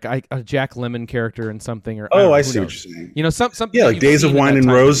character and like a Jack Lemmon character and something. Or I see what you're saying. Something. Yeah, like Days of Wine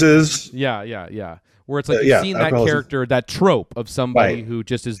and Roses. Yeah. Where it's like you've seen that character, that trope of somebody who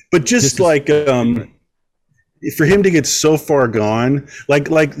just is. But just like for him to get so far gone, like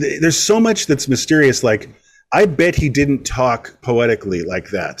there's so much that's mysterious. Like, I bet he didn't talk poetically like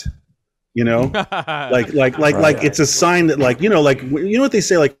that. Like it's a sign that like what they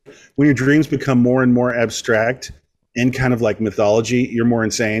say, like when your dreams become more and more abstract and kind of like mythology, you're more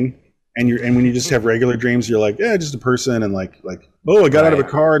insane. And when you just have regular dreams, you're like, yeah, just a person, and like oh, I got out of a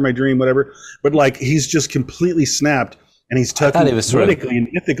car in my dream, whatever. But like he's just completely snapped, and he's talking poetically and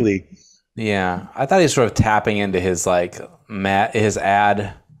mythically. Yeah, I thought he was sort of tapping into his like his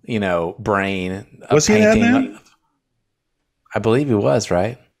ad, brain. Was he an ad man? I believe he was,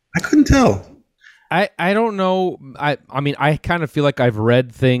 right? I couldn't tell. I don't know. I mean, I kind of feel like I've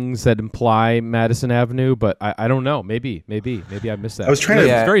read things that imply Madison Avenue, but I don't know. Maybe I missed that. I was trying to.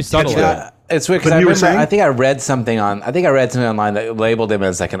 It's very subtle. It's weird because I think I read something online that labeled him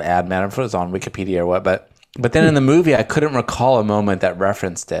as like an ad man. I don't know if it was on Wikipedia or what, but then in the movie, I couldn't recall a moment that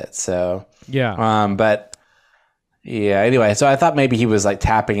referenced it. So yeah. But yeah. Anyway, so I thought maybe he was like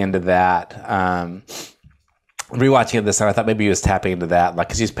tapping into that. rewatching it this time, I thought maybe he was tapping into that, like,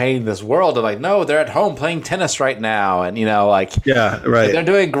 because he's painting this world of like, no, they're at home playing tennis right now, and like, yeah, right, they're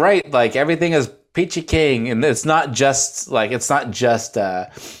doing great, like everything is peachy king, and it's not just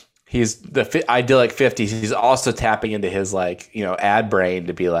he's the idyllic 50s. He's also tapping into his like ad brain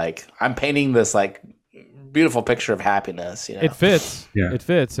to be like, I'm painting this like beautiful picture of happiness. It fits. Yeah, it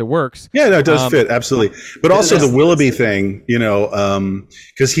fits. It works. Yeah, no, it does fit absolutely. But also the Willoughby thing,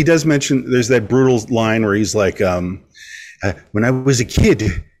 because he does mention there's that brutal line where he's like, when I was a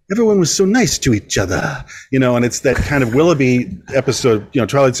kid, everyone was so nice to each other, and it's that kind of Willoughby episode,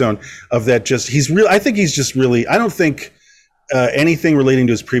 Twilight Zone, of that. Just I think he's just really. I don't think anything relating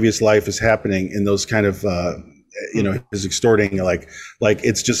to his previous life is happening in those kind of, his extorting, like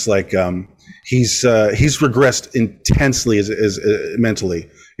it's just like he's regressed intensely as mentally,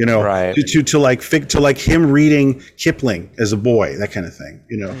 right. to like him reading Kipling as a boy, that kind of thing,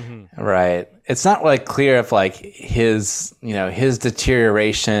 Mm-hmm. Right. It's not like clear if like his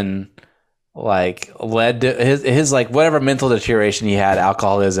deterioration like led to his like whatever mental deterioration he had,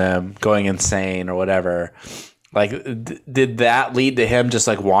 alcoholism, going insane or whatever. Like, did that lead to him just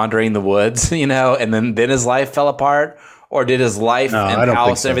like wandering the woods, and then his life fell apart? Or did his life and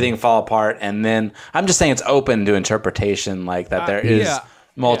house and everything fall apart? And then I'm just saying it's open to interpretation, like that there is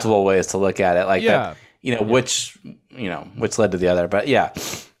multiple ways to look at it, like that, which led to the other. But yeah,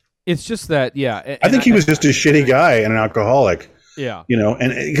 it's just that, I think he was just a shitty guy and an alcoholic. Yeah.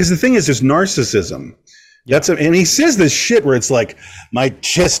 And because the thing is, there's narcissism. And he says this shit where it's like, my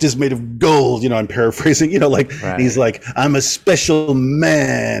chest is made of gold, I'm paraphrasing, right. He's like, I'm a special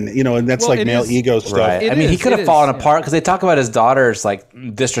man, and that's like male ego stuff. Right. I mean, he could have fallen apart because they talk about his daughters like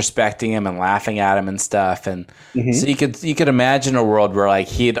disrespecting him and laughing at him and stuff. And so you could imagine a world where like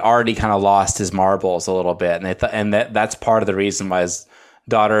he had already kind of lost his marbles a little bit. And that's part of the reason why his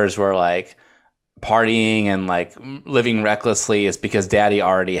daughters were like partying and like living recklessly is because daddy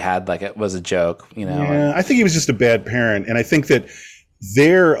already had like it was a joke, Yeah, I think he was just a bad parent, and I think that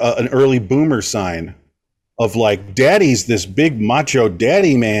they're an early boomer sign of like daddy's this big macho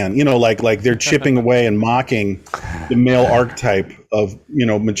daddy man, like they're chipping away and mocking the male archetype of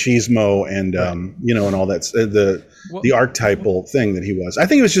machismo and and all that the archetypal thing that he was. I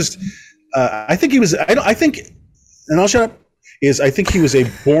think it was just I think he was I think, and I'll shut up, I think he was a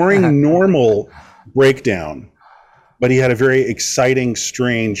boring normal breakdown, but he had a very exciting,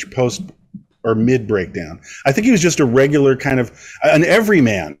 strange post or mid breakdown. I think he was just a regular kind of an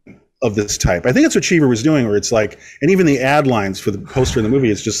everyman of this type. I think that's what Cheever was doing, where it's like, and even the ad lines for the poster in the movie,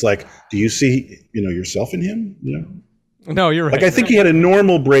 it's just like, do you see, yourself in him? No, you're right. Like, I think he had a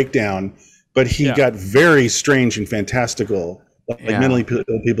normal breakdown, but he got very strange and fantastical. Like mentally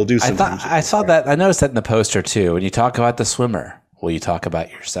people do sometimes. I noticed that in the poster too. When you talk about the swimmer, will you talk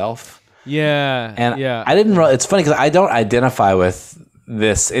about yourself? Yeah. And I didn't really, it's funny because I don't identify with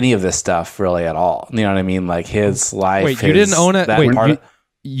any of this stuff really at all. You know what I mean? Like his life. Wait, you didn't own it? Wait,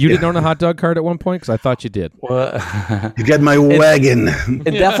 you didn't own a hot dog cart at one point? Because I thought you did. You got my wagon.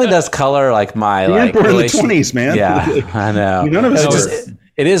 It definitely does color like my like in the 20s, man. Yeah, I know. None of us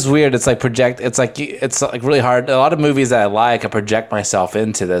it is weird. It's like it's like really hard. A lot of movies that I project myself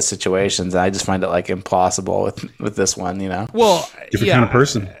into those situations, and I just find it like impossible with this one, Well, different kind of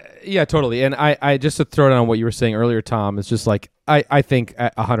person. Yeah, totally. And I just to throw it on what you were saying earlier, Tom, it's just like I think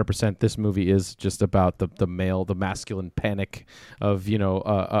 100% this movie is just about the masculine panic of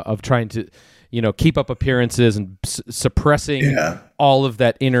of trying to keep up appearances and suppressing all of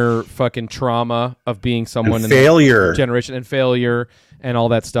that inner fucking trauma of being someone and failure in the generation and failure and all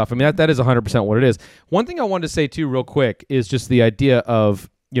that stuff. I mean that is 100% what it is. One thing I wanted to say too real quick is just the idea of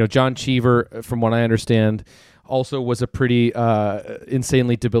John Cheever, from what I understand, also was a pretty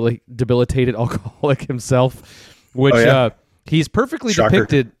insanely debilitated alcoholic himself, which he's perfectly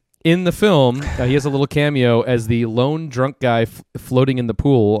depicted in the film. He has a little cameo as the lone drunk guy floating in the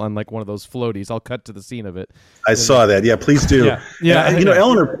pool on like one of those floaties. I'll cut to the scene of it. I saw that. Yeah, please do. Yeah.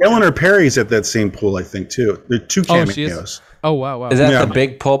 Eleanor Perry's at that same pool, I think, too. There are two cameos. Oh, wow. Is that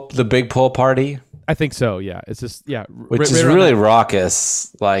the big pool party? I think so. Yeah, it's just which is really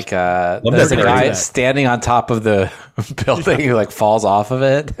raucous. Like there's a guy standing on top of the building who like falls off of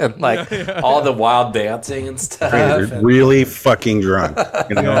it, and like all the wild dancing and stuff. They're really fucking drunk.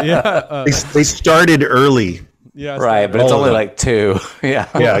 They started early. Yeah, right, but it's only like 2.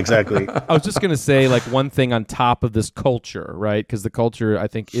 Yeah, exactly. I was just gonna say like one thing on top of this culture, right? Because the culture I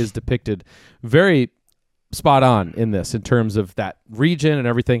think is depicted very spot on in this in terms of that region and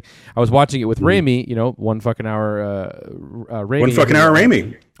everything. I was watching it with Raimi, 1 fucking hour Raimi. 1 fucking hour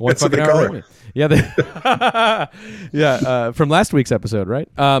Raimi. That's what they call it. Yeah, from last week's episode, right?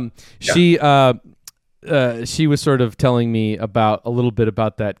 She she was sort of telling me about a little bit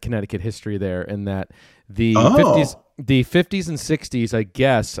about that Connecticut history there, and that the 50s and 60s, I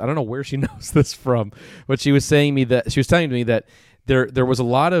guess, I don't know where she knows this from, but she was telling me that there was a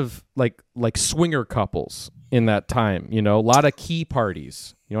lot of like swinger couples in that time, a lot of key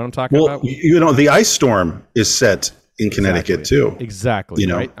parties. You know what I'm talking about? The ice storm is set in Connecticut too. Exactly.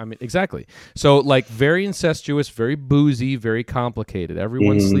 Right? I mean, exactly. So like very incestuous, very boozy, very complicated.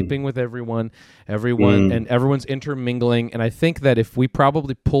 Everyone's sleeping with everyone, and everyone's intermingling. And I think that if we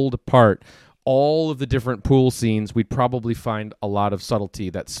probably pulled apart all of the different pool scenes, we'd probably find a lot of subtlety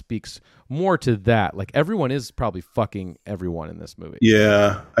that speaks more to that. Like everyone is probably fucking everyone in this movie.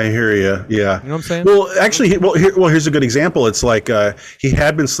 Yeah, I hear you. Yeah. You know what I'm saying? Well, actually, here's a good example. It's like he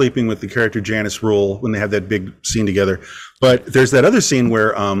had been sleeping with the character Janice Rule when they have that big scene together. But there's that other scene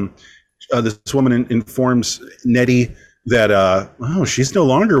where this woman informs Nettie that she's no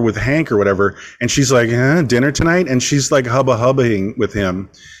longer with Hank or whatever, and she's like, dinner tonight, and she's like hubba-hubbaing with him,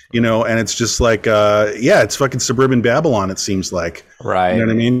 and it's just like it's fucking suburban Babylon, it seems like, right? You know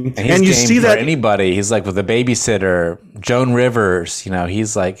what I mean? And you see that anybody, he's like with the babysitter Joan Rivers,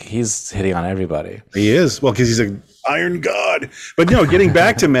 he's hitting on everybody. He is, well, because he's a Iron God. But no, getting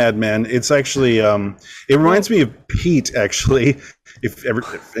back to Mad Men, it's actually it reminds me of Pete, actually. If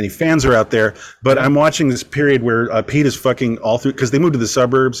any fans are out there, but I'm watching this period where Pete is fucking all through, because they moved to the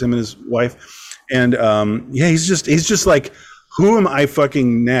suburbs, him and his wife, and he's just like, who am I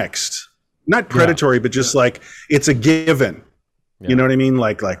fucking next? Not predatory, but just like it's a given. Yeah. You know what I mean?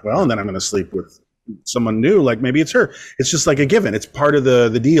 Like, well, and then I'm going to sleep with someone new. Like maybe it's her. It's just like a given. It's part of the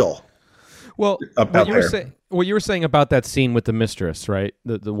deal. Well, what you were saying about that scene with the mistress, right?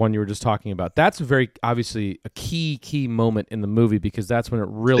 The one you were just talking about. That's very obviously a key moment in the movie, because that's when it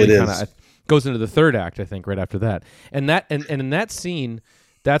really kind of goes into the third act, I think, right after that. And in that scene,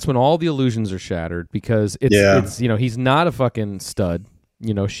 that's when all the illusions are shattered, because it's he's not a fucking stud.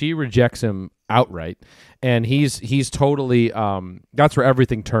 She rejects him outright, and he's totally that's where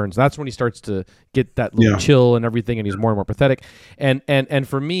everything turns. That's when he starts to get that little chill and everything, and he's more and more pathetic. And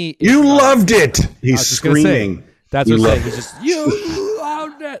for me, you loved it. He's screaming. That's what I'm saying. He's just, you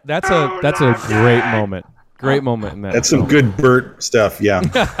loved it. That's a great moment. Great moment in that. That's some good Burt stuff. Yeah.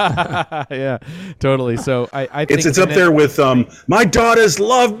 Yeah, totally. So I think it's up there with my daughters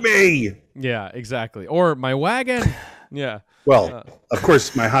love me. Yeah, exactly. Or my wagon. Yeah. Well, of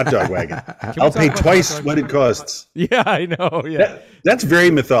course, my hot dog wagon. I'll pay twice what it costs. Yeah, I know. Yeah. That's very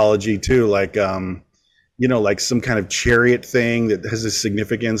mythology too. Like, like some kind of chariot thing that has a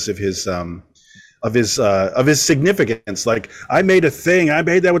significance of his significance. Like, I made a thing. I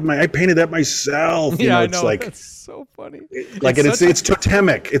made that I painted that myself. I it's know. like, that's so funny. It's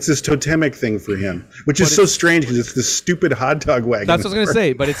totemic. It's this totemic thing for him, which is so strange because it's this stupid hot dog wagon. That's what I was going to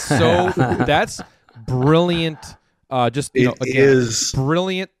say. But it's that's brilliant.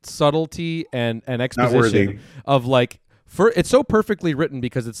 Brilliant subtlety and exposition of like, it's so perfectly written,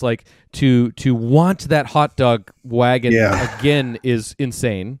 because it's like to want that hot dog wagon again is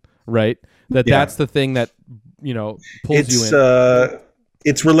insane, right? That's the thing that pulls you in.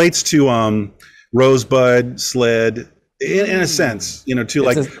 It relates to Rosebud, Sled, in a sense,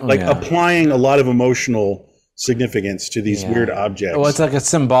 to applying a lot of emotional significance to these weird objects. Well, it's like a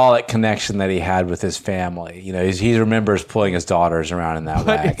symbolic connection that he had with his family. He remembers pulling his daughters around in that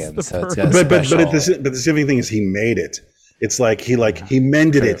wagon. But the specific thing is he made it. It's like he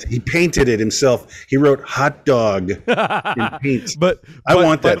mended it. He painted it himself. He wrote hot dog in paint. I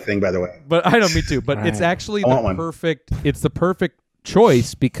want that thing, by the way. But I know, me too. But it's actually the perfect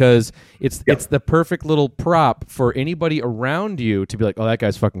choice, because it's the perfect little prop for anybody around you to be like, oh, that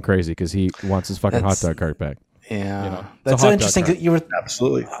guy's fucking crazy because he wants his fucking hot dog cart back. Yeah, that's so interesting. You were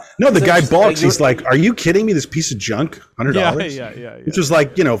absolutely no. The guy balks. He's like, "Are you kidding me? This piece of junk, $100." Yeah. Which was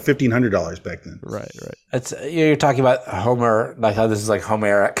like $1,500 back then. Right. It's you're talking about Homer, like how this is like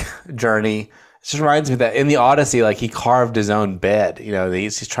Homeric journey. It just reminds me that in the Odyssey, like he carved his own bed.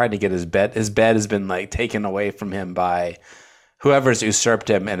 He's trying to get his bed. His bed has been like taken away from him by whoever's usurped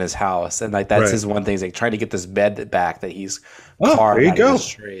him in his house, and like that's his one thing. He's like trying to get this bed back that he's carved out of his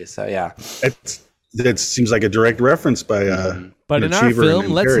tree. So yeah. That seems like a direct reference by but in our film,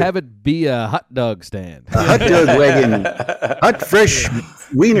 let's have it be a hot dog stand. A hot dog wagon. Hot fresh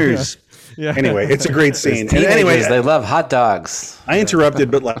wieners. Yeah. Anyway, it's a great scene. And anyway, they love hot dogs. I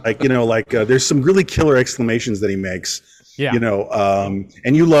interrupted, but there's some really killer exclamations that he makes. Yeah.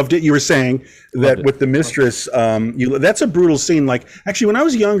 And you loved it. You were saying that with the mistress, that's a brutal scene. Like, actually, when I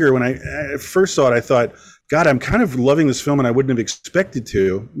was younger, when I first saw it, I thought, God, I'm kind of loving this film, and I wouldn't have expected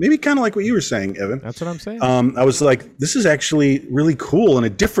to. Maybe kind of like what you were saying, Evan. That's what I'm saying. I was like, this is actually really cool in a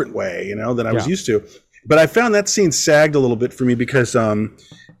different way, than I was used to. But I found that scene sagged a little bit for me because, I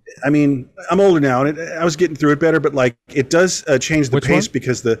mean, I'm older now, and I was getting through it better. But like, it does change the Which pace one?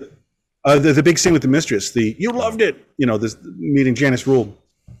 because the big scene with the mistress, you loved it, this meeting Janice Rule.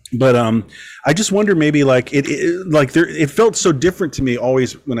 But I just wonder maybe like it felt so different to me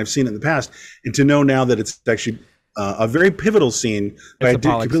always when I've seen it in the past, and to know now that it's actually a very pivotal scene by a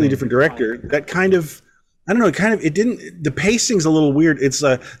completely different director. That kind of, I don't know, it didn't, the pacing's a little weird. It's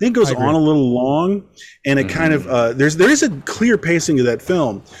I think it goes on a little long, and it kind of there is a clear pacing to that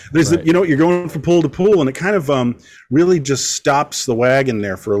film. There's you're going from pool to pool, and it kind of really just stops the wagon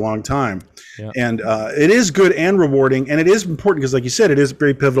there for a long time. Yeah. And it is good and rewarding, and it is important because, like you said, it is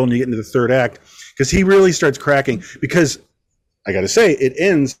very pivotal when you get into the third act, because he really starts cracking. Because I got to say, it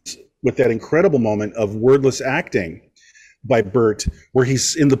ends with that incredible moment of wordless acting by Burt, where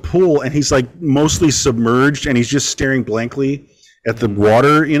he's in the pool and he's like mostly submerged and he's just staring blankly at the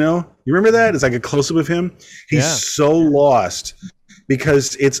water. You remember that? It's like a close-up of him. He's so lost,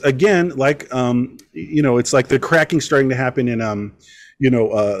 because it's again like it's like the cracking starting to happen in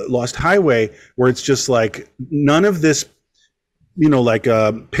Lost Highway, where it's just like none of this,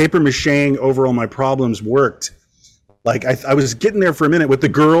 paper macheing over all my problems worked. Like I was getting there for a minute with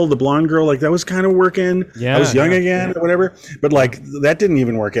the blonde girl, like that was kind of working. Yeah, I was young again or whatever, but like that didn't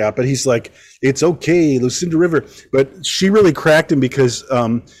even work out. But he's like, it's okay, Lucinda River. But she really cracked him because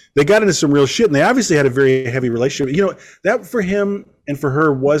they got into some real shit, and they obviously had a very heavy relationship. That for him and for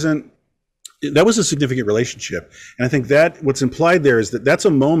her that was a significant relationship. And I think that what's implied there is that that's a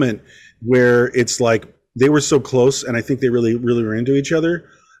moment where it's like they were so close, and I think they really, really were into each other,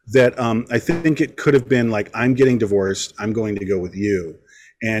 that I think it could have been like, I'm getting divorced, I'm going to go with you.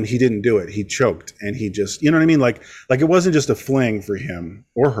 And he didn't do it. He choked, and he just, you know what I mean? Like it wasn't just a fling for him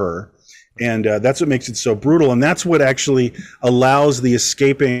or her. And that's what makes it so brutal. And that's what actually allows the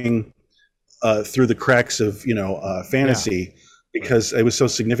escaping through the cracks of, fantasy. Yeah. Because it was so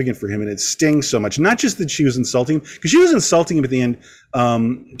significant for him, and it stings so much. Not just that she was insulting him, because she was insulting him at the end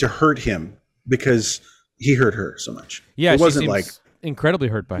to hurt him, because he hurt her so much. Yeah, it wasn't like incredibly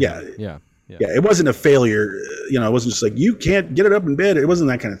hurt by him. Yeah. It wasn't a failure. It wasn't just like, you can't get it up in bed. It wasn't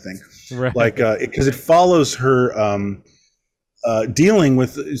that kind of thing. Right. Like because it follows her dealing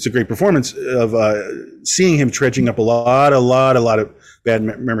with. It's a great performance of seeing him dredging up a lot of bad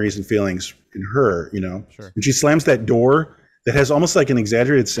memories and feelings in her. Sure. And she slams that door that has almost like an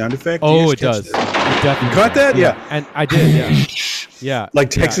exaggerated sound effect. Oh, it does. It definitely. You caught that? Yeah. And I did, yeah. Yeah. Like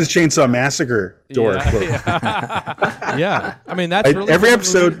Texas Chainsaw Massacre door. Yeah. I mean, that's really every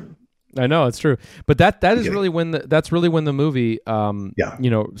episode. I know, it's true. But that is really when the movie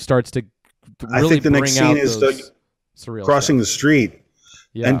starts to really, I think the next scene is surreal crossing the street.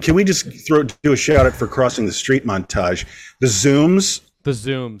 Yeah. And can we just do a shout out for crossing the street montage? The zooms,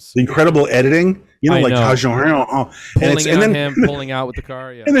 the incredible editing. Pulling then him, pulling out with the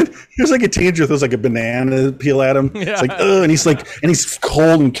car. Yeah. And then there's like a teenager throws like a banana peel at him. Yeah. It's like, and he's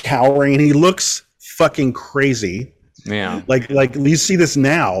cold and cowering, and he looks fucking crazy. Yeah. Like you see this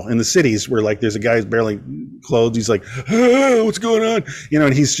now in the cities where like there's a guy who's barely clothed. He's like, oh, what's going on?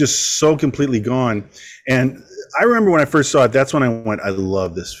 And he's just so completely gone. And I remember when I first saw it, that's when I went, I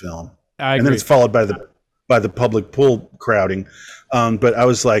love this film. And then it's followed by the public pool crowding. But I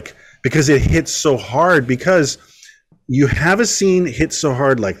was like, because it hits so hard, because you have a scene hit so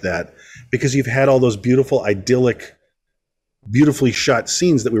hard like that, because you've had all those beautiful, idyllic, beautifully shot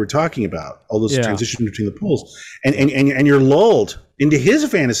scenes that we were talking about, all those transitions between the pools, and you're lulled into his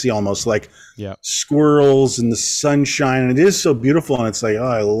fantasy almost, like squirrels and the sunshine, and it is so beautiful, and it's like, oh,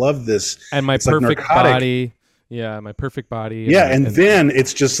 I love this. And my perfect body. Yeah, my perfect body. Yeah, and then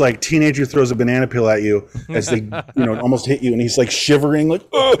it's just like teenager throws a banana peel at you as they, almost hit you, and he's like shivering, like,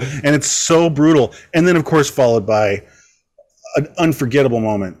 oh, and it's so brutal. And then, of course, followed by an unforgettable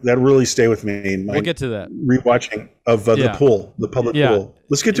moment that really stay with me. In my we'll get to that rewatching of the pool, the public pool.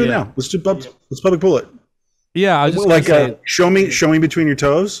 Let's get to it now. Let's public pool it. Yeah, I was just like show me between your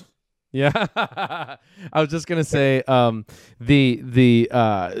toes. Yeah, I was just gonna say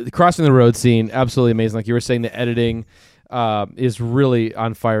the crossing the road scene, absolutely amazing. Like you were saying, the editing is really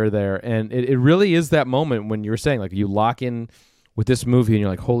on fire there, and it really is that moment when you were saying, like, you lock in with this movie and you're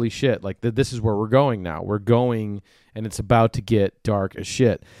like, holy shit, like this is where we're going now. We're going, and it's about to get dark as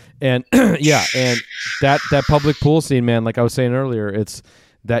shit. And and that public pool scene, man, like I was saying earlier, it's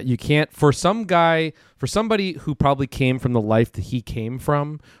that you can't, for somebody who probably came from the life that he came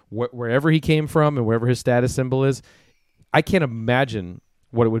from, wherever he came from and wherever his status symbol is, I can't imagine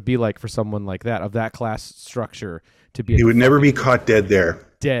what it would be like for someone like that, of that class structure, to be. He would never be caught dead there.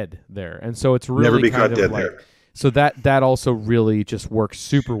 And so it's really never be caught dead there. So that also really just works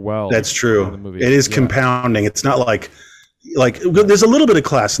super well. That's true. In the movie. It is compounding. It's not like there's a little bit of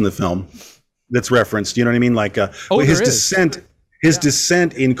class in the film that's referenced. You know what I mean? Like his descent. His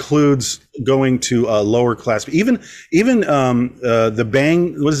descent includes going to lower class. Even the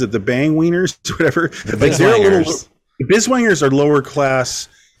bang. What is it? The bang wieners, whatever. The Biswangers. The Biswangers are lower class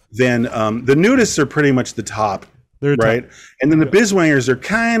than the nudists are pretty much the top. They're right. Top. And then the Biswangers are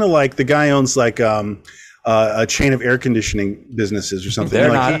kind of like the guy owns like a chain of air conditioning businesses or something.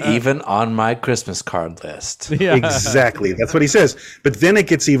 They're like, not even on my Christmas card list. Yeah. Exactly. That's what he says. But then it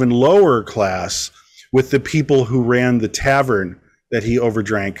gets even lower class with the people who ran the tavern that he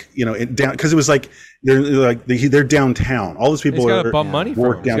overdrank, down, because it was like they're downtown. All those people got to bum money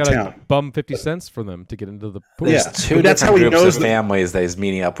for them. Downtown. He's got to bum 50 cents for them to get into the pool. There's two different groups of families that he's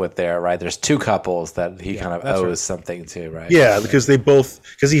meeting up with there, right? There's two couples that he kind of owes something to, right? Yeah, because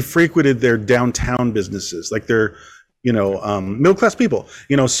because he frequented their downtown businesses, like they're middle class people,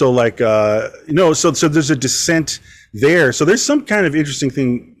 so like so there's a descent there. So there's some kind of interesting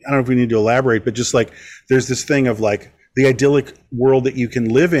thing. I don't know if we need to elaborate, but just like there's this thing of like the idyllic world that you can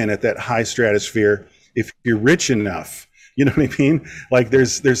live in at that high stratosphere if you're rich enough. You know what I mean? Like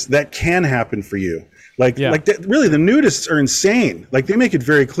there's that can happen for you. Like that, really, the nudists are insane. Like they make it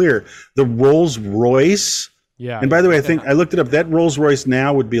very clear. The Rolls Royce. Yeah. And by the way, I think I looked it up. That Rolls Royce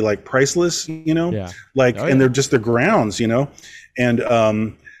now would be like priceless. Yeah. Like, and they're just the grounds. And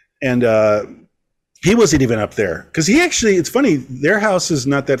he wasn't even up there because he actually. It's funny. Their house is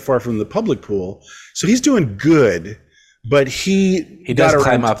not that far from the public pool, so he's doing good. But he does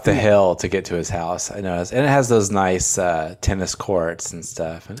climb up the hill to get to his house. I noticed, and it has those nice tennis courts and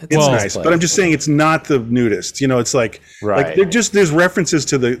stuff. And it's nice, but I'm just saying it's not the nudist. It's like there's references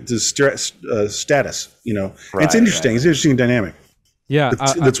to the status. Right, it's interesting. Right. It's an interesting dynamic. Yeah,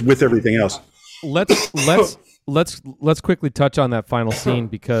 that's with everything else. Let's quickly touch on that final scene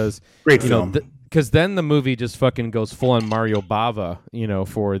because great film. Because then the movie just fucking goes full on Mario Bava.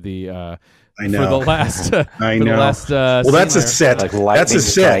 For the. I know. For the last, I know. Well, that's a set. Like that's a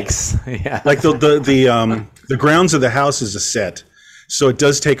set. Yeah. Like the grounds of the house is a set, so it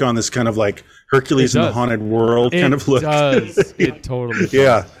does take on this kind of like Hercules in the Haunted World kind of look. It does. It totally does.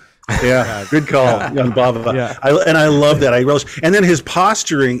 Yeah. Yeah, good call on Bava. Yeah. I love that. I relish. And then his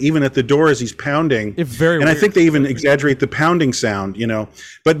posturing, even at the door as he's pounding. It's very weird. I think they even exaggerate the pounding sound,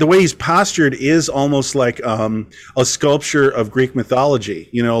 But the way he's postured is almost like a sculpture of Greek mythology,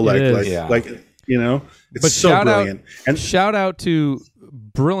 It's so brilliant. And shout out to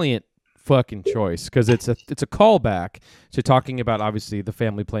brilliant fucking choice because it's a callback to talking about obviously the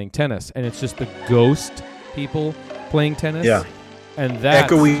family playing tennis, and it's just the ghost people playing tennis. Yeah. And that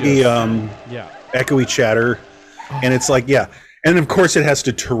echoey chatter, and it's like and of course it has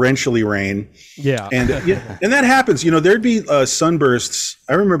to torrentially rain. Yeah, and that happens. There'd be sunbursts.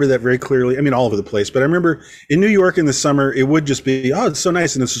 I remember that very clearly. I mean, all over the place, but I remember in New York in the summer it would just be it's so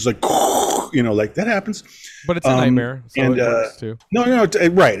nice, and it's just like like that happens. But it's a nightmare. So and it works too. No,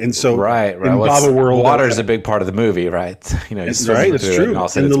 right, and so right. In Bava World, water is a big part of the movie, right? It's right. It's true. And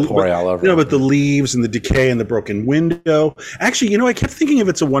also, it's pouring all over. But the leaves and the decay and the broken window. Actually, I kept thinking of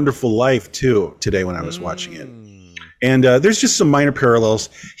It's a Wonderful Life too today when I was watching it, and there's just some minor parallels.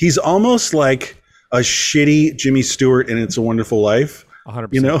 He's almost like a shitty Jimmy Stewart in It's a Wonderful Life.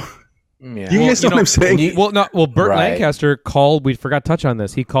 100%. Yeah. You guys know what I'm saying? Burt Lancaster we forgot to touch on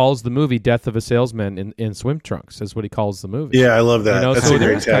this. He calls the movie Death of a Salesman in swim trunks, is what he calls the movie. Yeah, I love that. That's so a great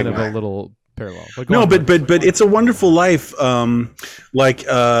there's kind of a little parallel. But It's a Wonderful Life.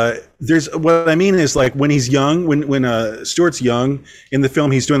 There's what I mean is like when he's young, when Stewart's young in the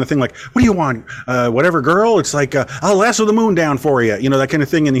film, he's doing the thing like, "What do you want? Whatever, girl." It's like, "I'll lasso the moon down for you," that kind of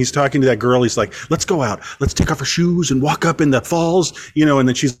thing. And he's talking to that girl. He's like, "Let's go out. Let's take off our shoes and walk up in the falls," And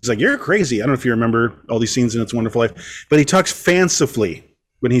then she's like, "You're crazy." I don't know if you remember all these scenes in It's a Wonderful Life, but he talks fancifully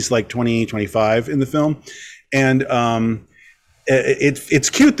when he's like 20, 25 in the film, and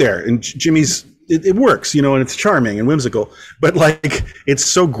it's cute there, and Jimmy's. It works, and it's charming and whimsical, but like it's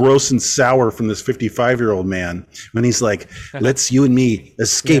so gross and sour from this 55-year-old man when he's like, "Let's you and me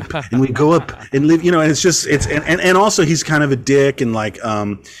escape and we go up and live," and it's just and also he's kind of a dick and like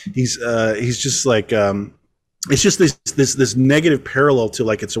he's just like it's just this negative parallel to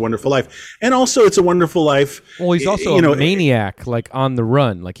like It's a Wonderful Life, and also It's a Wonderful Life. Well, he's also a maniac, like on the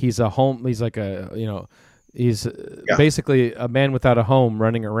run, like he's like a He's basically a man without a home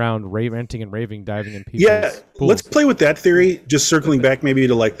running around, ranting and raving, diving in people's pools. Let's play with that theory, just circling back maybe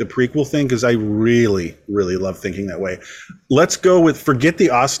to like the prequel thing, because I really, really love thinking that way. Let's go with, forget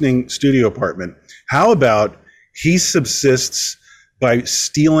the Ossining studio apartment. How about he subsists by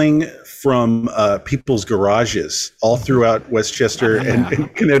stealing from people's garages all throughout Westchester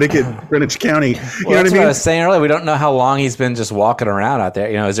and Connecticut, Greenwich County. You know what I was saying earlier. We don't know how long he's been just walking around out there.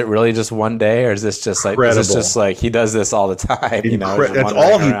 Is it really just one day, or is this just like he does this all the time? That's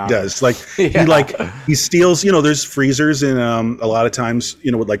all he does. Like he steals. There's freezers and a lot of times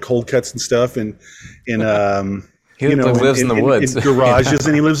with like cold cuts and stuff and he lives in the woods, in garages,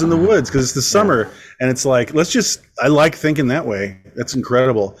 and he lives in the woods because it's the summer, and it's like I like thinking that way. That's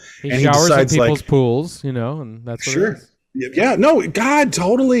incredible. He showers in people's pools, and that's what it is. Yeah, no, God,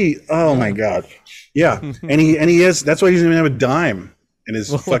 totally. Oh my God, yeah, and he has. That's why he doesn't even have a dime in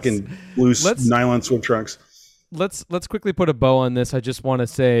his fucking loose nylon swim trunks. Let's quickly put a bow on this. I just want to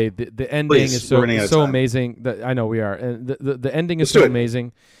say the ending is so amazing. That I know we are, and the ending is so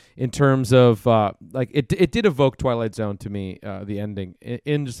amazing. In terms of it did evoke Twilight Zone to me. The ending,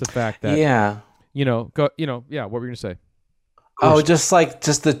 in just the fact that what were you gonna say? Oh,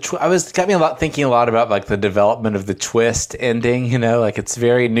 got me thinking a lot about like the development of the twist ending. Like it's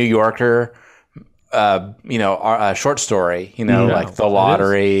very New Yorker, short story. Like The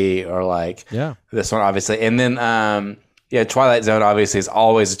Lottery or like this one, obviously, and then Twilight Zone obviously is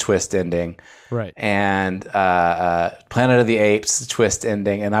always a twist ending. Right. And Planet of the Apes, twist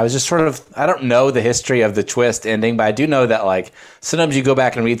ending. And I was just I don't know the history of the twist ending, but I do know that like sometimes you go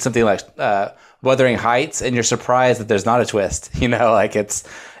back and read something like Wuthering Heights and you're surprised that there's not a twist. Like it's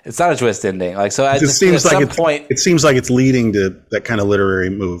not a twist ending. Like so, it seems like it's leading to that kind of literary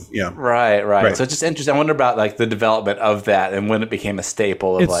move. Yeah. Right. So it's just interesting. I wonder about like the development of that and when it became a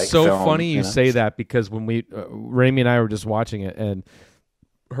staple of it's so film, funny you say that because when we Rami and I were just watching it and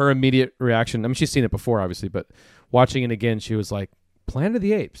her immediate reaction, I mean, she's seen it before, obviously, but watching it again, she was like, Planet of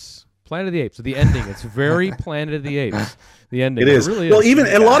the Apes. So the ending, it's very Planet of the Apes. The ending. It is. It really is. Well, even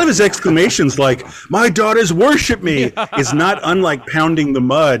and a lot of his exclamations like, my daughters worship me, is not unlike pounding the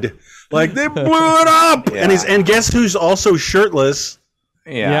mud. Like, they blew it up! Yeah. And guess who's also shirtless?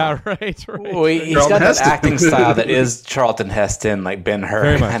 Yeah, right. Well, he's got that acting style that is Charlton Heston, like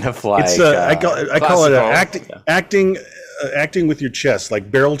Ben-Hur, kind of like. It's, I call it acting with your chest, like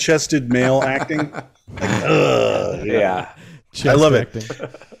barrel-chested male acting. Yeah. I love it.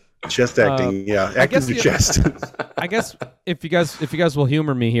 Chest acting, acting with your chest. I guess if you guys will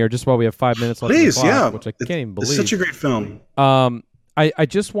humor me here, just while we have 5 minutes left, please, which I can't even believe. It's such a great film. I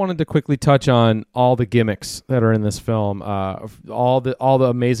just wanted to quickly touch on all the gimmicks that are in this film, all the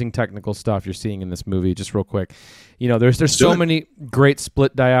amazing technical stuff you're seeing in this movie. Just real quick, there's so many great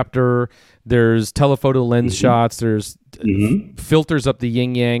split diopter. There's telephoto lens shots. There's filters up the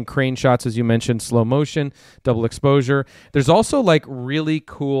yin yang, crane shots, as you mentioned, slow motion, double exposure. There's also like really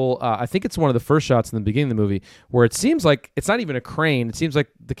cool. I think it's one of the first shots in the beginning of the movie where it seems like it's not even a crane. It seems like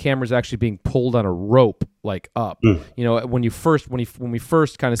the camera's actually being pulled on a rope, like up. When we first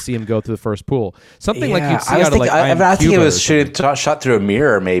kind of see him go through the first pool, something like you'd see out of like I think it was shot through a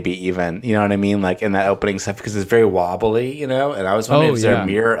mirror, maybe even. You know what I mean? Like in that opening stuff because it's very wobbly. And I was wondering is there a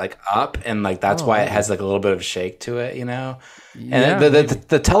mirror like up and like that's why it has like a little bit of shake to it. And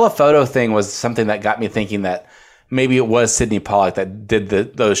the telephoto thing was something that got me thinking that maybe it was Sidney Pollack that did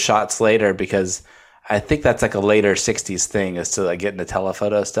those shots later because I think that's like a later 60s thing is to like get into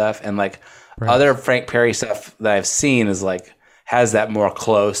telephoto stuff and like other Frank Perry stuff that I've seen is like has that more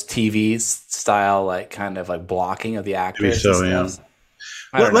close TV style like kind of like blocking of the actors.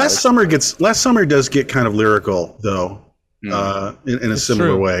 Last summer does get kind of lyrical though in a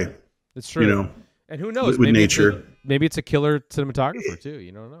similar way. It's true. And who knows? With nature. Maybe it's a killer cinematographer too.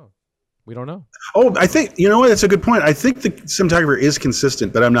 You don't know. We don't know. Oh, I think what? That's a good point. I think the cinematographer is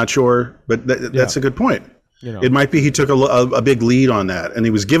consistent, but I'm not sure. But that's a good point. It might be he took a big lead on that, and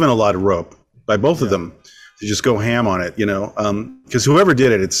he was given a lot of rope by both of them to just go ham on it. Because whoever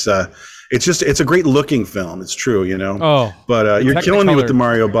did it, it's a great looking film. It's true. Oh, but you're killing me with the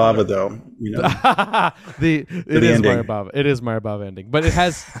Mario Bava though. It is Mario Bava. It is Mario Bava ending, but it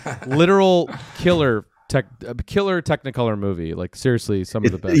has literal killer Technicolor movie. Like seriously, some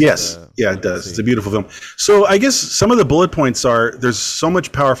of the best. Yes, it does. It's a beautiful film. So I guess some of the bullet points are there's so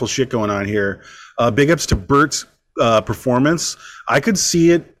much powerful shit going on here. Big ups to Burt's performance. I could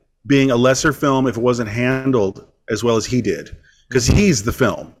see it being a lesser film if it wasn't handled as well as he did, because he's the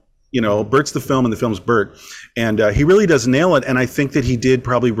film. Burt's the film and the film's Burt, and he really does nail it. And I think that he did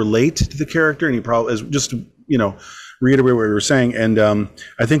probably relate to the character, and he probably is just reiterate what we were saying, and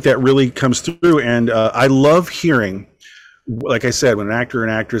I think that really comes through. And I love hearing, like I said, when an actor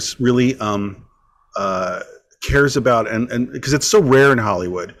and actress really cares about, and because it's so rare in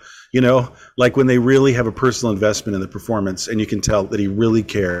Hollywood, like when they really have a personal investment in the performance, and you can tell that he really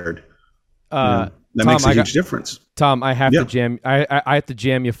cared. That makes a huge difference. Tom, I have to jam. I have to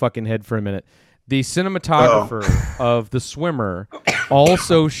jam your fucking head for a minute. The cinematographer of The Swimmer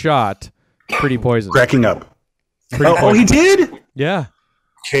also shot Pretty Poison. Cracking up. Oh, he did? Yeah.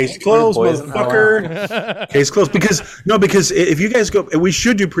 Case closed, motherfucker. Case closed. Because if you guys go, we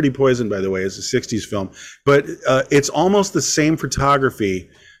should do Pretty Poison, by the way, as a 60s film. But it's almost the same photography.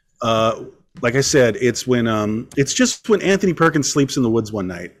 Like I said, it's just when Anthony Perkins sleeps in the woods one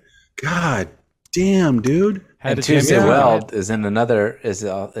night. God damn, dude. And Tuesday Weld is in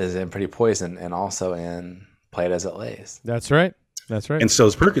Pretty Poison and also in Play It As It Lays. That's right. And so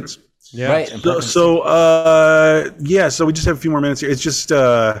is Perkins. Yeah. Right. So we just have a few more minutes here. It's just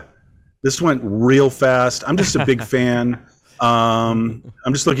this went real fast. I'm just a big fan. I'm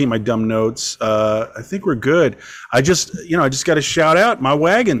just looking at my dumb notes. I think we're good. I just got to shout out my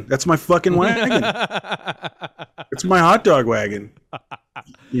wagon. That's my fucking wagon. It's my hot dog wagon.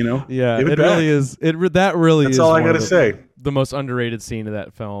 Yeah, it really is. That really is. That's all I got to say. The most underrated scene of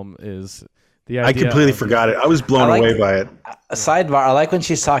that film is the idea. I completely forgot it. I was blown away by it. A sidebar. I like when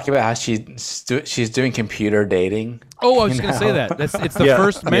she's talking about how she's doing computer dating. Oh, I was just going to say that. It's the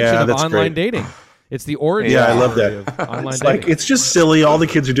first mention of online dating. It's the origin. Yeah, I love that. Online it's dating. like it's just silly. All the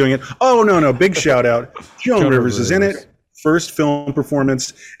kids are doing it. Oh no! Big shout out. Joan Rivers is in it. First film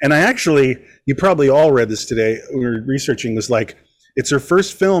performance. And you probably all read this today. We were researching. Was like it's her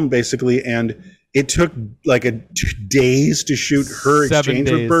first film basically, and it took like days to shoot her 7 exchange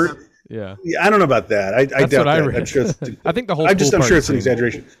days. with Burt. Yeah, I don't know about that. I doubt that. I Just, I think the whole. I'm sure it's an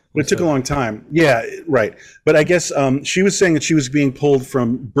exaggeration, but it took a long time. Yeah, right. But I guess she was saying that she was being pulled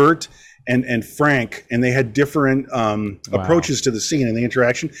from Burt and Frank, and they had different approaches to the scene and the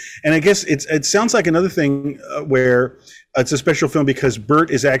interaction. And I guess it sounds like another thing where it's a special film because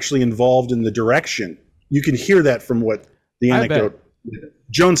Burt is actually involved in the direction. You can hear that from what the anecdote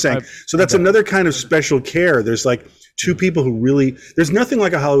Joan sang. So that's another kind of special care. There's like two people who really. There's nothing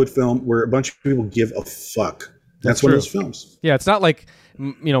like a Hollywood film where a bunch of people give a fuck. That's one of those films. Yeah, it's not like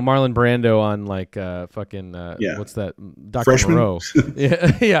Marlon Brando on like fucking what's that? Dr. Freshman? Moreau.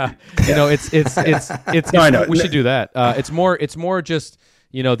 yeah. It's No, I know. We should do that. It's more just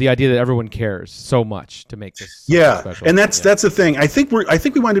the idea that everyone cares so much to make this special. And that's the thing. I think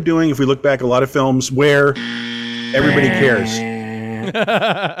we wind up doing, if we look back, a lot of films where everybody cares.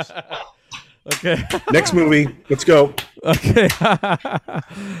 Okay. Next movie. Let's go. Okay.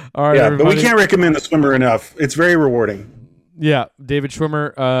 All right. Yeah, everybody. but we can't recommend The Swimmer enough. It's very rewarding. Yeah, David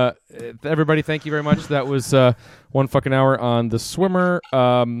Schwimmer. Everybody, thank you very much. That was 1 fucking hour on The Swimmer.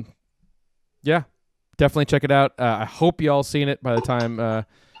 Yeah, definitely check it out. I hope you all seen it by the time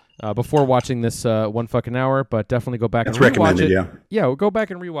before watching this 1 fucking hour, but definitely go back and rewatch it. Yeah, we'll go back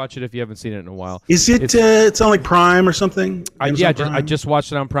and rewatch it if you haven't seen it in a while. Is it? It's on like Prime or something. I just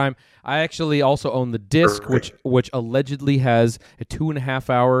watched it on Prime. I actually also own the disc, which allegedly has a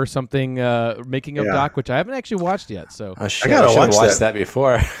 2.5 hour or something making of doc, which I haven't actually watched yet. So I gotta watch that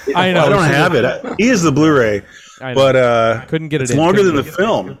before. I know. I don't have it. He is the Blu-ray, but couldn't get it. It's longer than the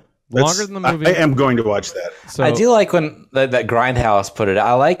film. Longer than the movie. I am going to watch that. So, I do like when that Grindhouse put it.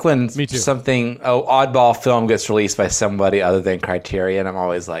 I like when something oddball film gets released by somebody other than Criterion. I'm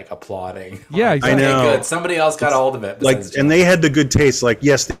always like applauding. Yeah, exactly. I know. Good. Somebody else got a hold of it. And they had the good taste. Like,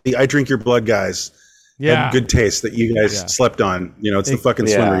 yes, the I Drink Your Blood guys. Yeah, had good taste that you guys slept on. It's the fucking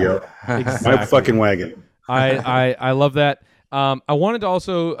Swimmer, yo. Exactly. My fucking wagon. I love that. I wanted to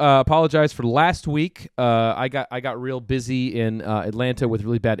also apologize for last week. I got real busy in Atlanta with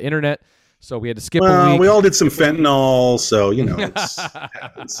really bad internet, so we had to skip a week. We all did some fentanyl, so it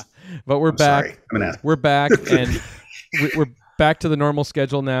happens. But we're back. Sorry. I'm an asshole. We're back, and we're back to the normal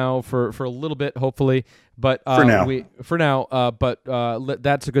schedule now for a little bit, hopefully. But for now. That's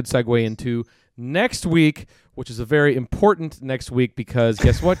a good segue into next week, which is a very important next week because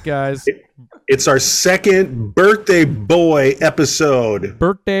guess what, guys? It's our second birthday boy episode.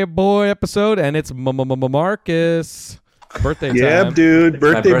 And it's Marcus. Birthday time. Yeah, dude.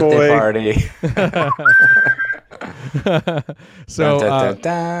 Birthday boy. Party. So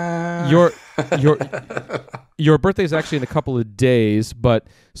your birthday is actually in a couple of days, but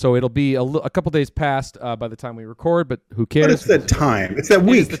so it'll be a couple days past by the time we record. But who cares? But it's that time. It's that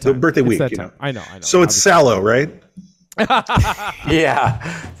week. The birthday week. That time. I know. So it's Sallow, right? Yeah,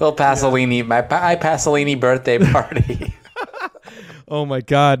 Phil Pasolini, my Pasolini birthday party. Oh my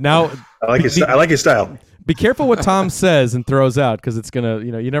God! Now I like his style. Be careful what Tom says and throws out because it's gonna,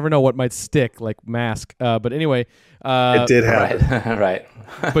 you never know what might stick, like mask. But anyway, it did happen. Right.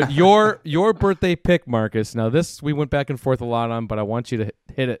 But your birthday pick, Marcus. Now this we went back and forth a lot on, but I want you to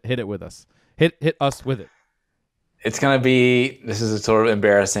hit it with us. Hit us with it. It's going to be, this is sort of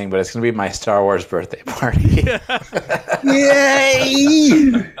embarrassing, but it's going to be my Star Wars birthday party.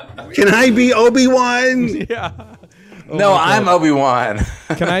 Yay! Can I be Obi-Wan? Yeah. No, I'm Obi-Wan.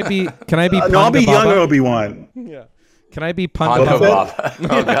 Can I be No, I'll be Ponda young Baba? Obi-Wan. Yeah. Can I be Ponda Ponda Baba?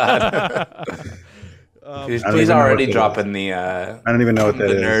 Baba. Oh, God. He's already dropping the I don't even know what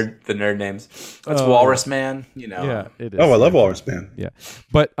that is. The nerd names. That's Walrus Man, you know. Yeah, it is. Oh, I love Walrus Man. Yeah.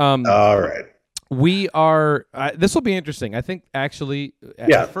 But All right. we are this will be interesting. I think actually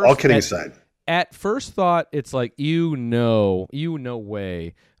All kidding aside. At first thought, it's like no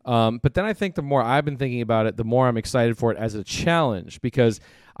way. But then I think the more I've been thinking about it, the more I'm excited for it as a challenge, because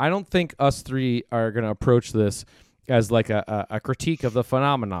I don't think us three are going to approach this as like a critique of the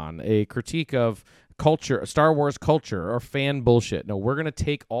phenomenon, a critique of culture, Star Wars culture, or fan bullshit. No, we're going to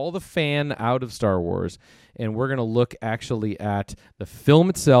take all the fan out of Star Wars, and we're going to look actually at the film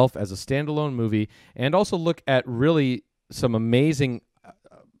itself as a standalone movie, and also look at really some amazing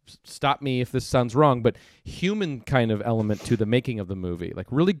stop me if this sounds wrong, but human kind of element to the making of the movie, like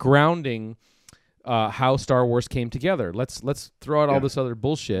really grounding how Star Wars came together. Let's throw out all this other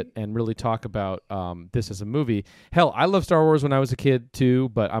bullshit and really talk about this as a movie. Hell, I loved Star Wars when I was a kid too,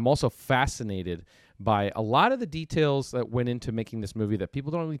 but I'm also fascinated by a lot of the details that went into making this movie that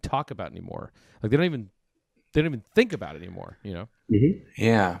people don't really talk about anymore. Like they don't even think about it anymore, you know? Mm-hmm.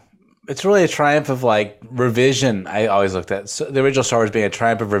 Yeah. It's really a triumph of like revision. I always looked at the original Star Wars being a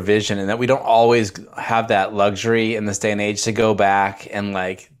triumph of revision, and that we don't always have that luxury in this day and age to go back and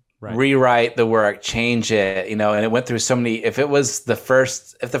like rewrite the work, change it, you know. And it went through so many. If the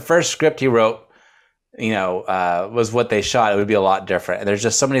first script he wrote, you know, was what they shot, it would be a lot different. And there's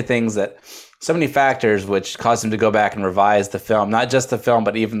just so many things so many factors which caused him to go back and revise the film, not just the film,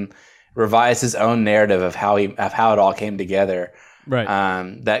 but even revise his own narrative of how it all came together. Right.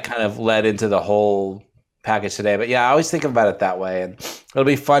 That kind of led into the whole package today. But yeah, I always think about it that way, and it'll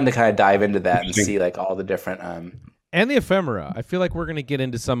be fun to kind of dive into that and see like all the different and the ephemera. I feel like we're going to get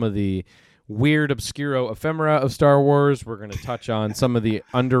into some of the weird obscuro ephemera of Star Wars. We're going to touch on some of the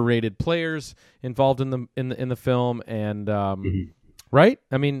underrated players involved in the film, and right?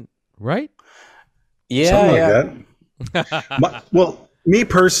 I mean, right? Yeah, something like that. Well, me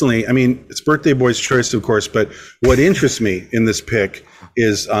personally, I mean, it's Birthday Boy's choice, of course, but what interests me in this pick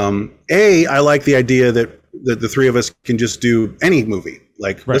is, I like the idea that the three of us can just do any movie.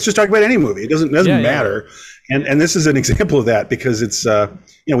 Like, let's just talk about any movie. It doesn't matter. Yeah. And this is an example of that, because it's,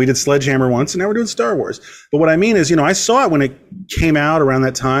 we did Sledgehammer once, and now we're doing Star Wars. But what I mean is, I saw it when it came out around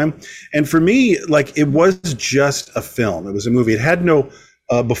that time. And for me, like, it was just a film. It was a movie. It had no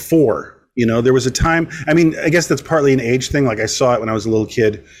before. There was a time, I mean, I guess that's partly an age thing. Like, I saw it when I was a little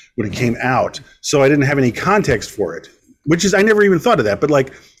kid when it came out, so I didn't have any context for it, which is, I never even thought of that. But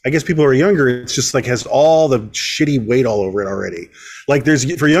like, I guess people who are younger, it's just like has all the shitty weight all over it already. Like,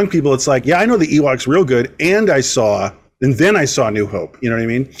 for young people, it's like, yeah, I know the Ewoks real good, and then I saw New Hope. You know what I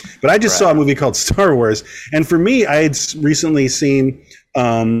mean? But I just saw a movie called Star Wars, and for me, I had recently seen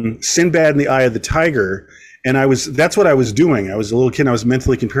Sinbad and the Eye of the Tiger, and that's what I was doing. I was a little kid, and I was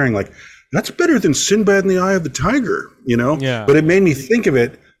mentally comparing, like, that's better than Sinbad and the Eye of the Tiger, Yeah. But it made me think of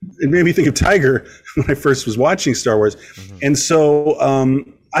it. It made me think of Tiger when I first was watching Star Wars. Mm-hmm. And so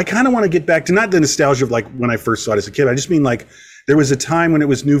I kind of want to get back to not the nostalgia of like when I first saw it as a kid. I just mean like there was a time when it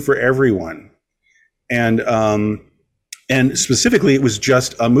was new for everyone. And specifically, it was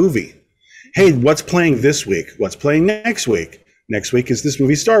just a movie. Hey, what's playing this week? What's playing next week? Next week is this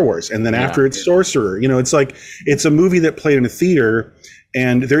movie Star Wars. And then after it's Sorcerer. It's like it's a movie that played in a theater.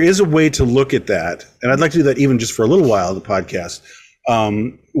 And there is a way to look at that. And I'd like to do that even just for a little while, the podcast,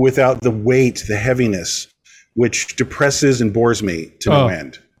 without the weight, the heaviness, which depresses and bores me to no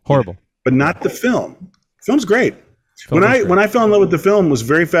end. Horrible. But not the film. The film's great. When I fell in love with the film, it was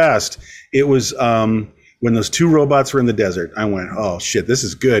very fast. It was when those two robots were in the desert. I went, oh, shit, this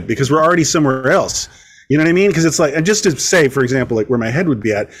is good, because we're already somewhere else. You know what I mean? Because it's like, and just to say, for example, like where my head would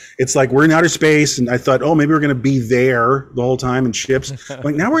be at, it's like we're in outer space, and I thought, oh, maybe we're going to be there the whole time in ships.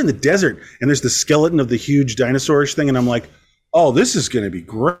 Like, now we're in the desert, and there's the skeleton of the huge dinosaurish thing, and I'm like, oh, this is going to be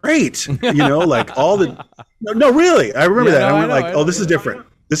great. Like all the no, really, I remember that. I went this is different.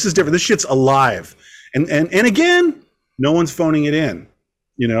 This is different. This shit's alive, and again, no one's phoning it in.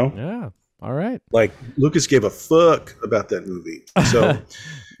 Yeah. All right. Like Lucas gave a fuck about that movie. So.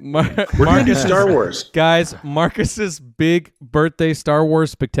 We're going to do Star Wars. Guys, Marcus's big birthday Star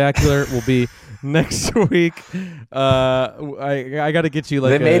Wars spectacular will be next week. I got to get you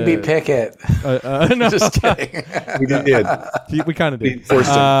like they made me pick it. No. Just kidding. We did. We kind of did. We forced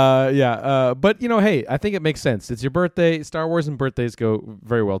him. Yeah. But, hey, I think it makes sense. It's your birthday. Star Wars and birthdays go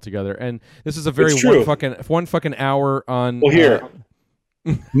very well together. And this is a very one fucking hour on... Well, here.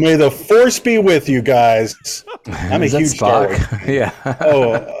 May the Force be with you guys. I'm a huge Star Wars. Yeah.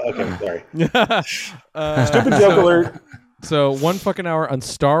 Oh, okay. Sorry. Stupid joke alert. So 1 fucking hour on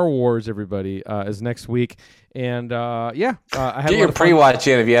Star Wars, everybody, is next week. And I had get your pre-watch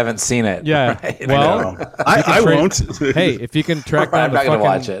in if you haven't seen it. Yeah. Right? Well, I won't. Hey, if you can track down I'm not going to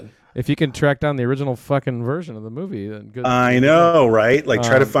watch it. If you can track down the original fucking version of the movie, then good. I know, right? Like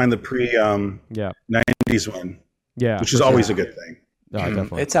try to find the pre-90s one. Yeah. Which is always a good thing. No,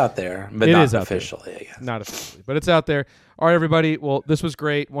 definitely. It's out there, but it not is officially. I guess. Not officially, but it's out there. All right, everybody. Well, this was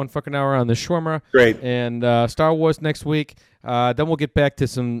great. 1 fucking hour on the Shawarma. Great. And Star Wars next week. Then we'll get back to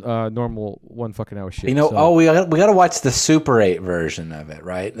some normal 1 fucking hour shit. We got to watch the Super 8 version of it,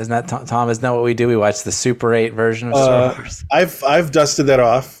 right? Isn't that Tom? Isn't that what we do? We watch the Super 8 version of Star Wars. I've dusted that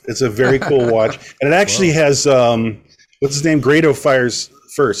off. It's a very cool watch, and it actually has what's his name? Greedo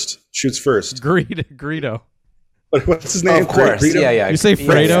shoots first. Greedo. What's his name? Of course. Greedo? Yeah. You say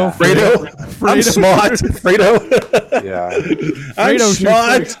Fredo? Yeah. Fredo. I'm smart. Fredo. Yeah. I'm Fredo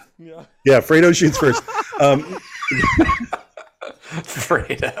smart. Yeah, Fredo shoots first.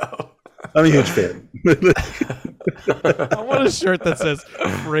 Fredo. I'm a huge fan. I want a shirt that says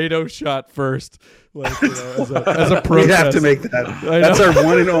Fredo shot first. Like, as a protest. We have to make that. That's our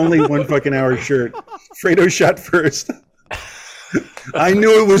one and only 1 fucking hour shirt. Fredo shot first. I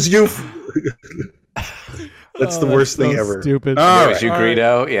knew it was you. That's the worst thing ever. Stupid. All right. You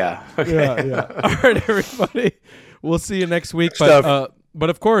Greedo? Yeah. Okay. Yeah. All right, everybody. We'll see you next week. But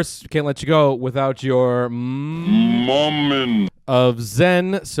of course, can't let you go without your moment of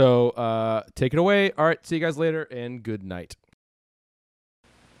Zen. So take it away. All right. See you guys later, and good night.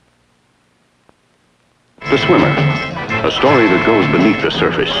 The Swimmer, a story that goes beneath the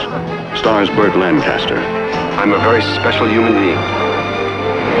surface. Stars Burt Lancaster. I'm a very special human being.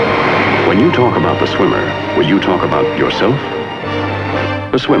 When you talk about The Swimmer, will you talk about yourself?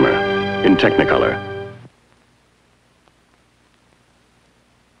 The Swimmer, in Technicolor.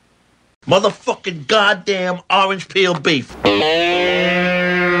 Motherfucking goddamn orange peel beef.